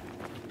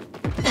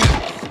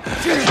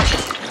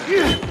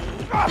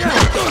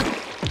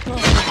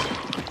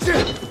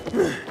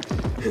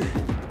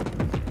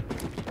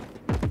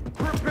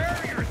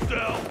 Prepare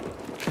yourself.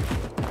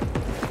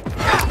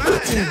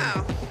 Not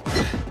now.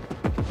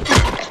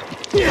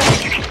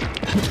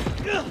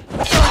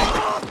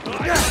 I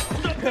got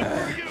something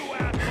for you,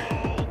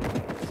 asshole.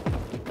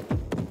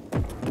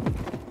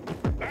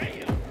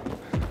 Bam.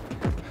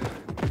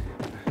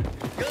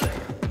 Good.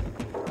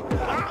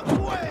 Out the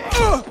way.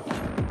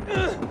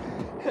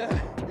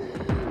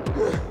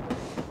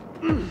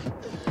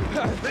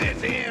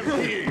 This him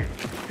here.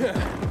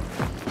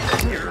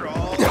 You're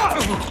all.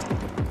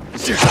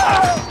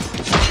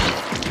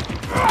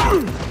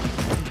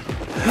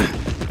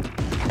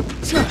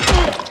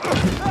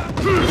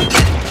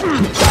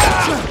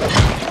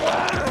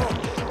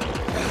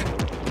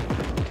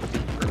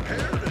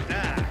 Prepare to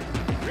die.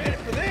 Ready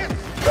for this?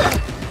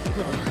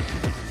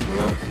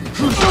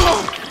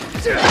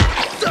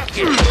 Suck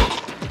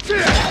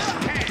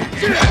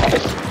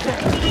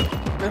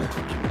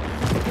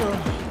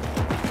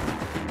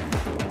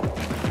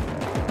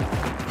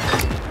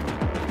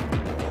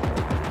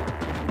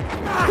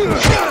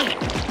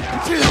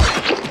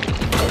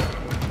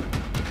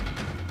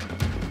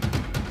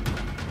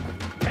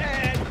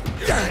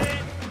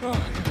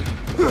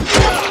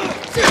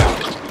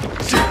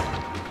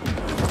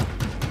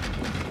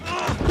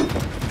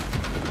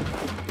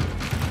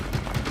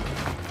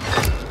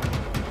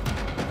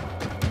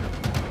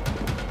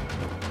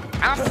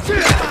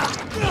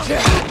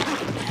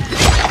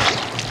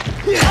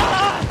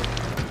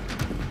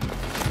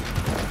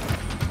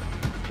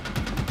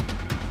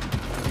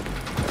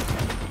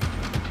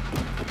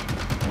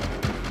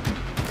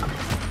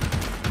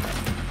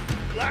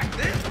like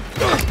this?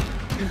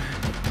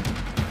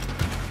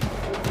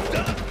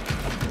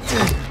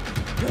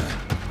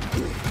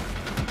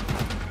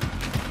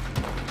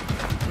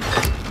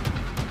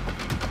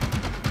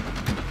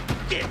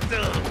 Get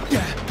some.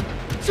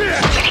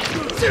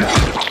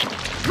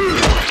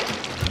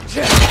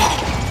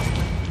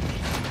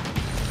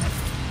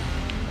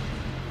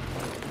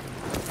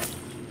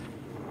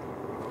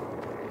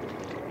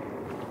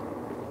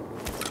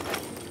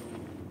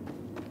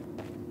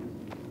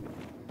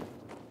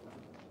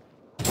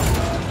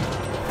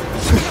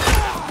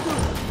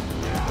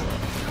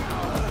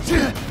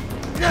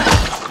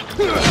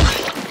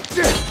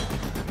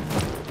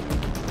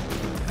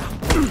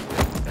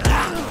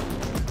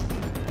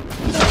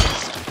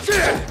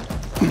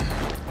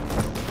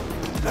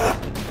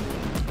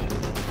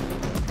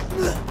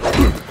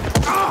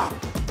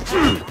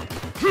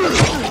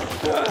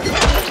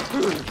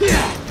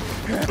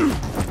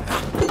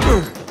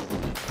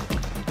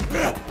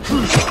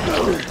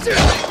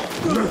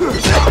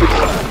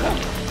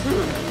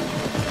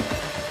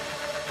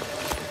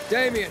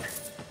 Damien!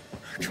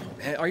 Come on,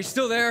 man. Are you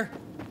still there?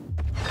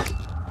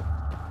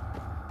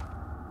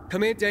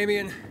 Come in,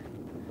 Damien.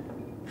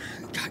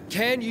 God,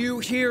 can you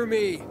hear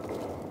me?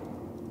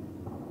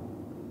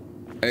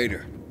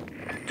 Ader.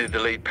 Did the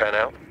lead pan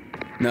out?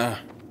 Nah,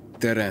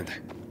 dead end.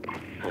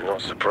 I'm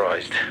not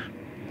surprised.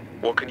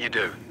 What can you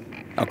do?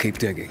 I'll keep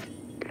digging.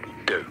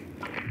 Do.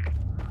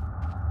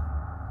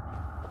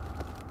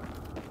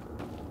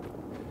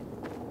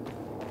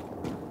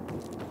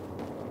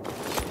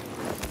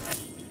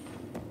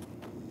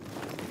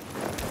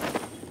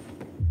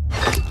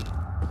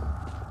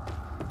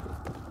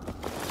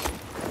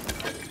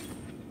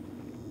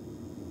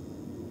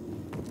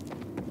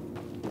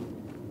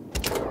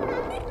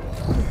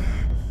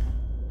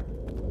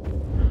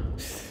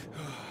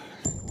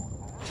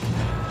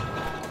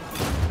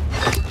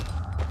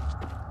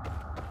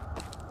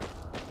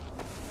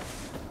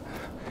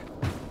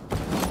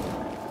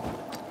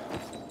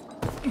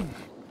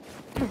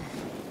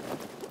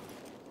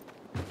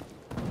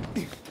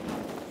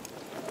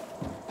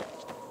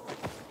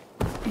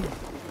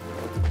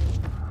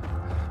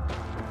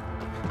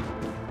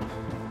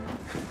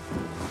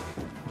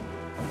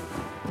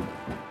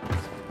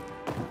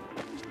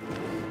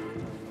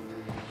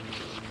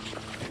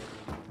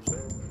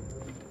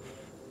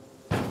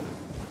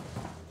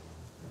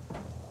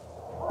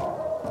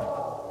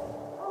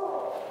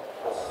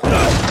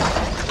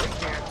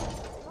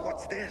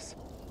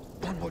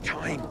 One more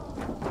time.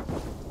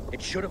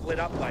 It should have lit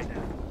up by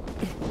now.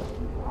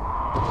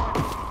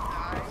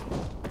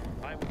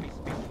 I will be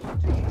speaking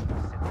to you.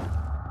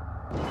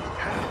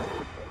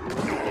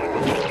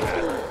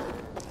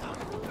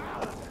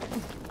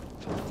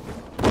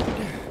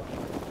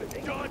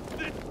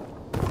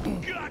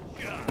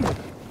 Gotcha!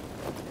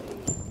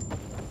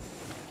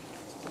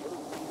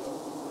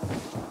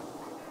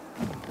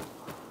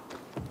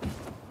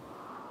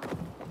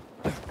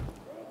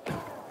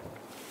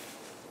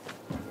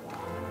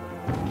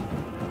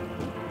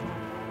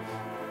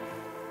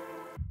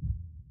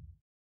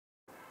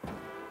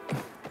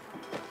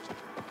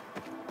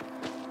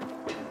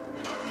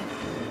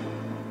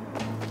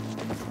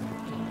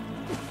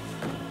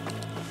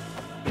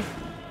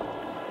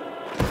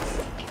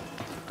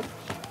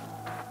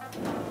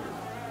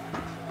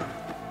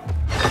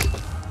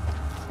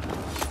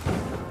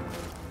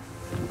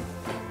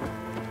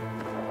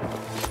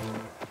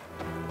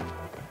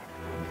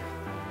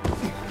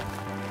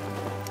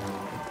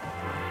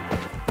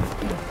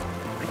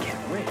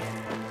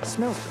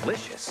 Smells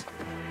delicious.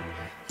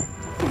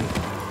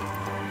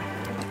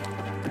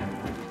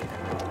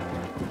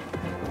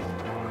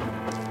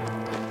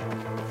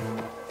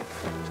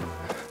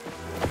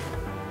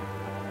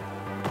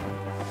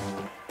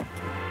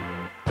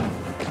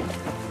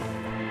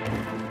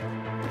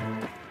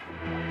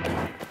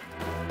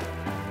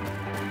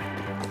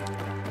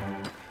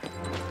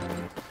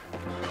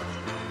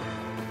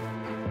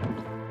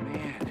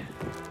 Man,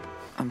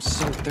 I'm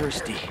so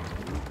thirsty.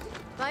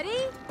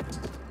 Buddy?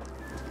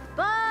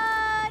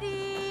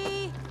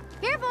 Buddy!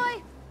 Here,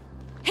 boy!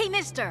 Hey,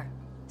 mister.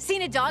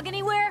 Seen a dog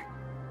anywhere?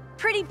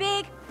 Pretty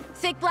big,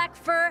 thick black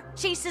fur,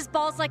 chases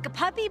balls like a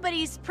puppy, but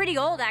he's pretty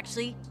old,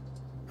 actually.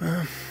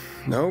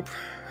 Nope.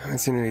 Haven't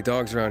seen any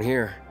dogs around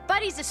here.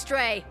 Buddy's a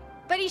stray,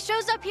 but he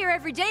shows up here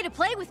every day to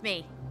play with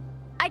me.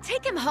 I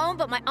take him home,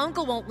 but my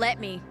uncle won't let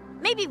me.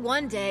 Maybe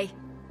one day.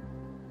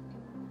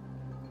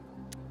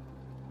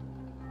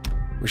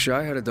 Wish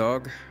I had a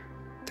dog.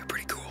 They're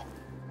pretty cool.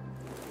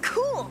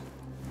 Cool?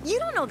 You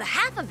don't know the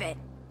half of it.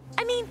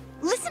 I mean,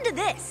 listen to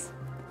this.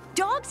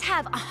 Dogs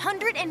have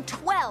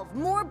 112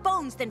 more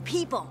bones than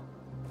people,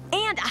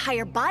 and a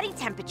higher body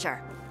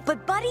temperature.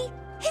 But Buddy,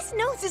 his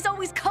nose is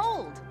always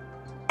cold.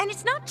 And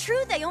it's not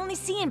true they only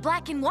see in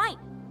black and white.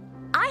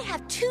 I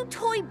have 2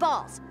 toy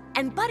balls,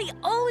 and Buddy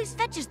always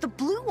fetches the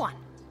blue one.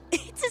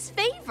 It's his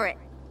favorite.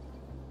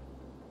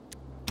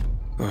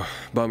 Oh,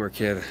 bummer,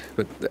 kid,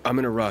 but I'm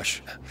in a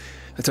rush.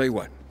 I'll tell you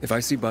what, if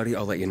I see Buddy,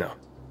 I'll let you know.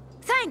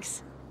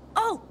 Thanks.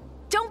 Oh,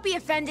 don't be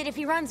offended if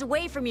he runs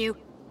away from you.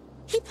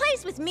 He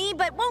plays with me,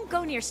 but won't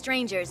go near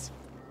strangers.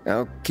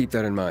 I'll keep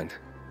that in mind.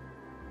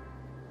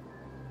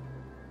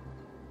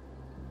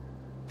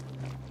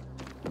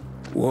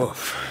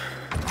 Woof.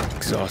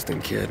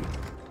 Exhausting, kid.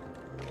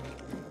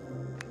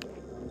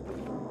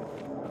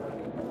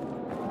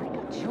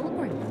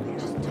 Children,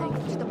 just talk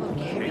to them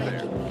okay.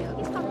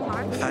 It's not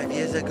hard. 5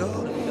 years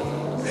ago,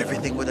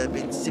 everything would have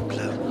been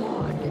simpler.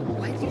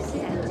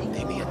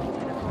 Damien,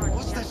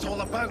 what's this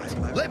all about?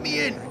 Let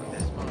me in!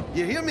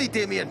 You hear me,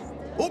 Damien?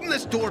 Open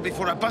this door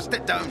before I bust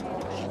it down.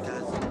 She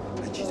does,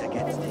 and she's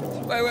against it.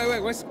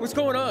 Wait, what's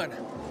going on?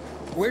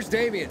 Where's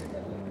Damien?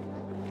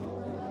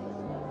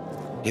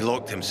 He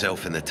locked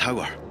himself in the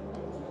tower.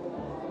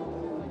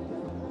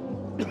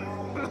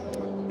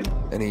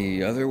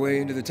 Any other way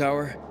into the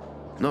tower?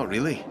 Not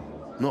really.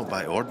 Not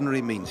by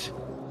ordinary means.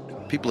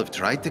 People have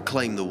tried to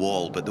climb the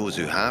wall, but those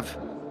who have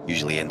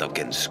usually end up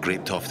getting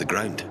scraped off the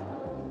ground.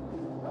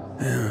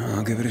 Yeah,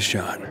 I'll give it a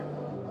shot.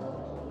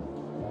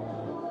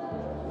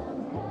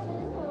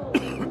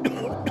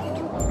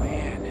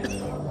 Man,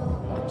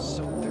 I'm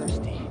so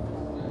thirsty.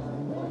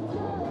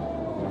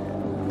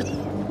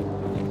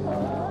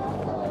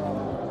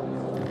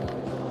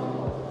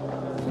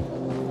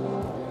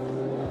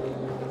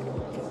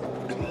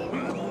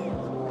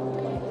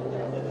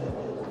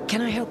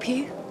 Can I help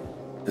you?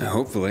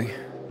 Hopefully.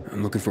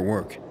 I'm looking for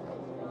work.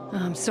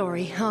 I'm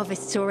sorry,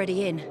 harvest's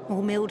already in,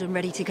 all milled and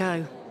ready to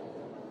go.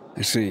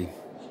 I see.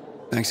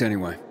 Thanks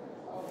anyway.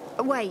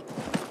 Wait.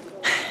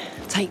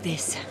 Take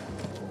this.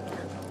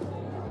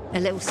 A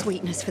little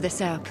sweetness for the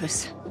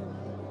sourpuss.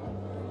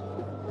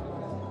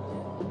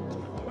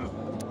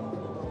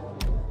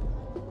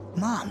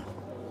 Mom,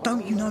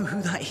 don't you know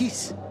who that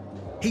is?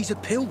 He's a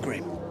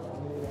pilgrim.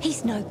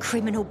 He's no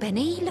criminal,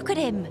 Benny. Look at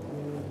him.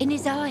 In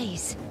his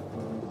eyes.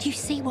 Do you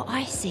see what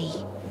I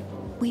see?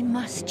 We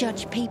must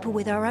judge people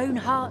with our own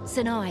hearts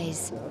and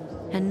eyes,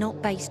 and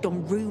not based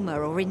on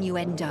rumor or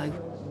innuendo.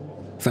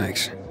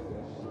 Thanks.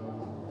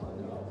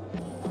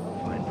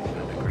 Find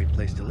a great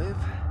place to live.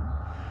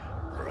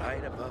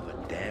 Right above a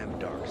damn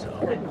dark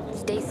zone.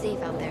 Stay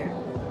safe out there.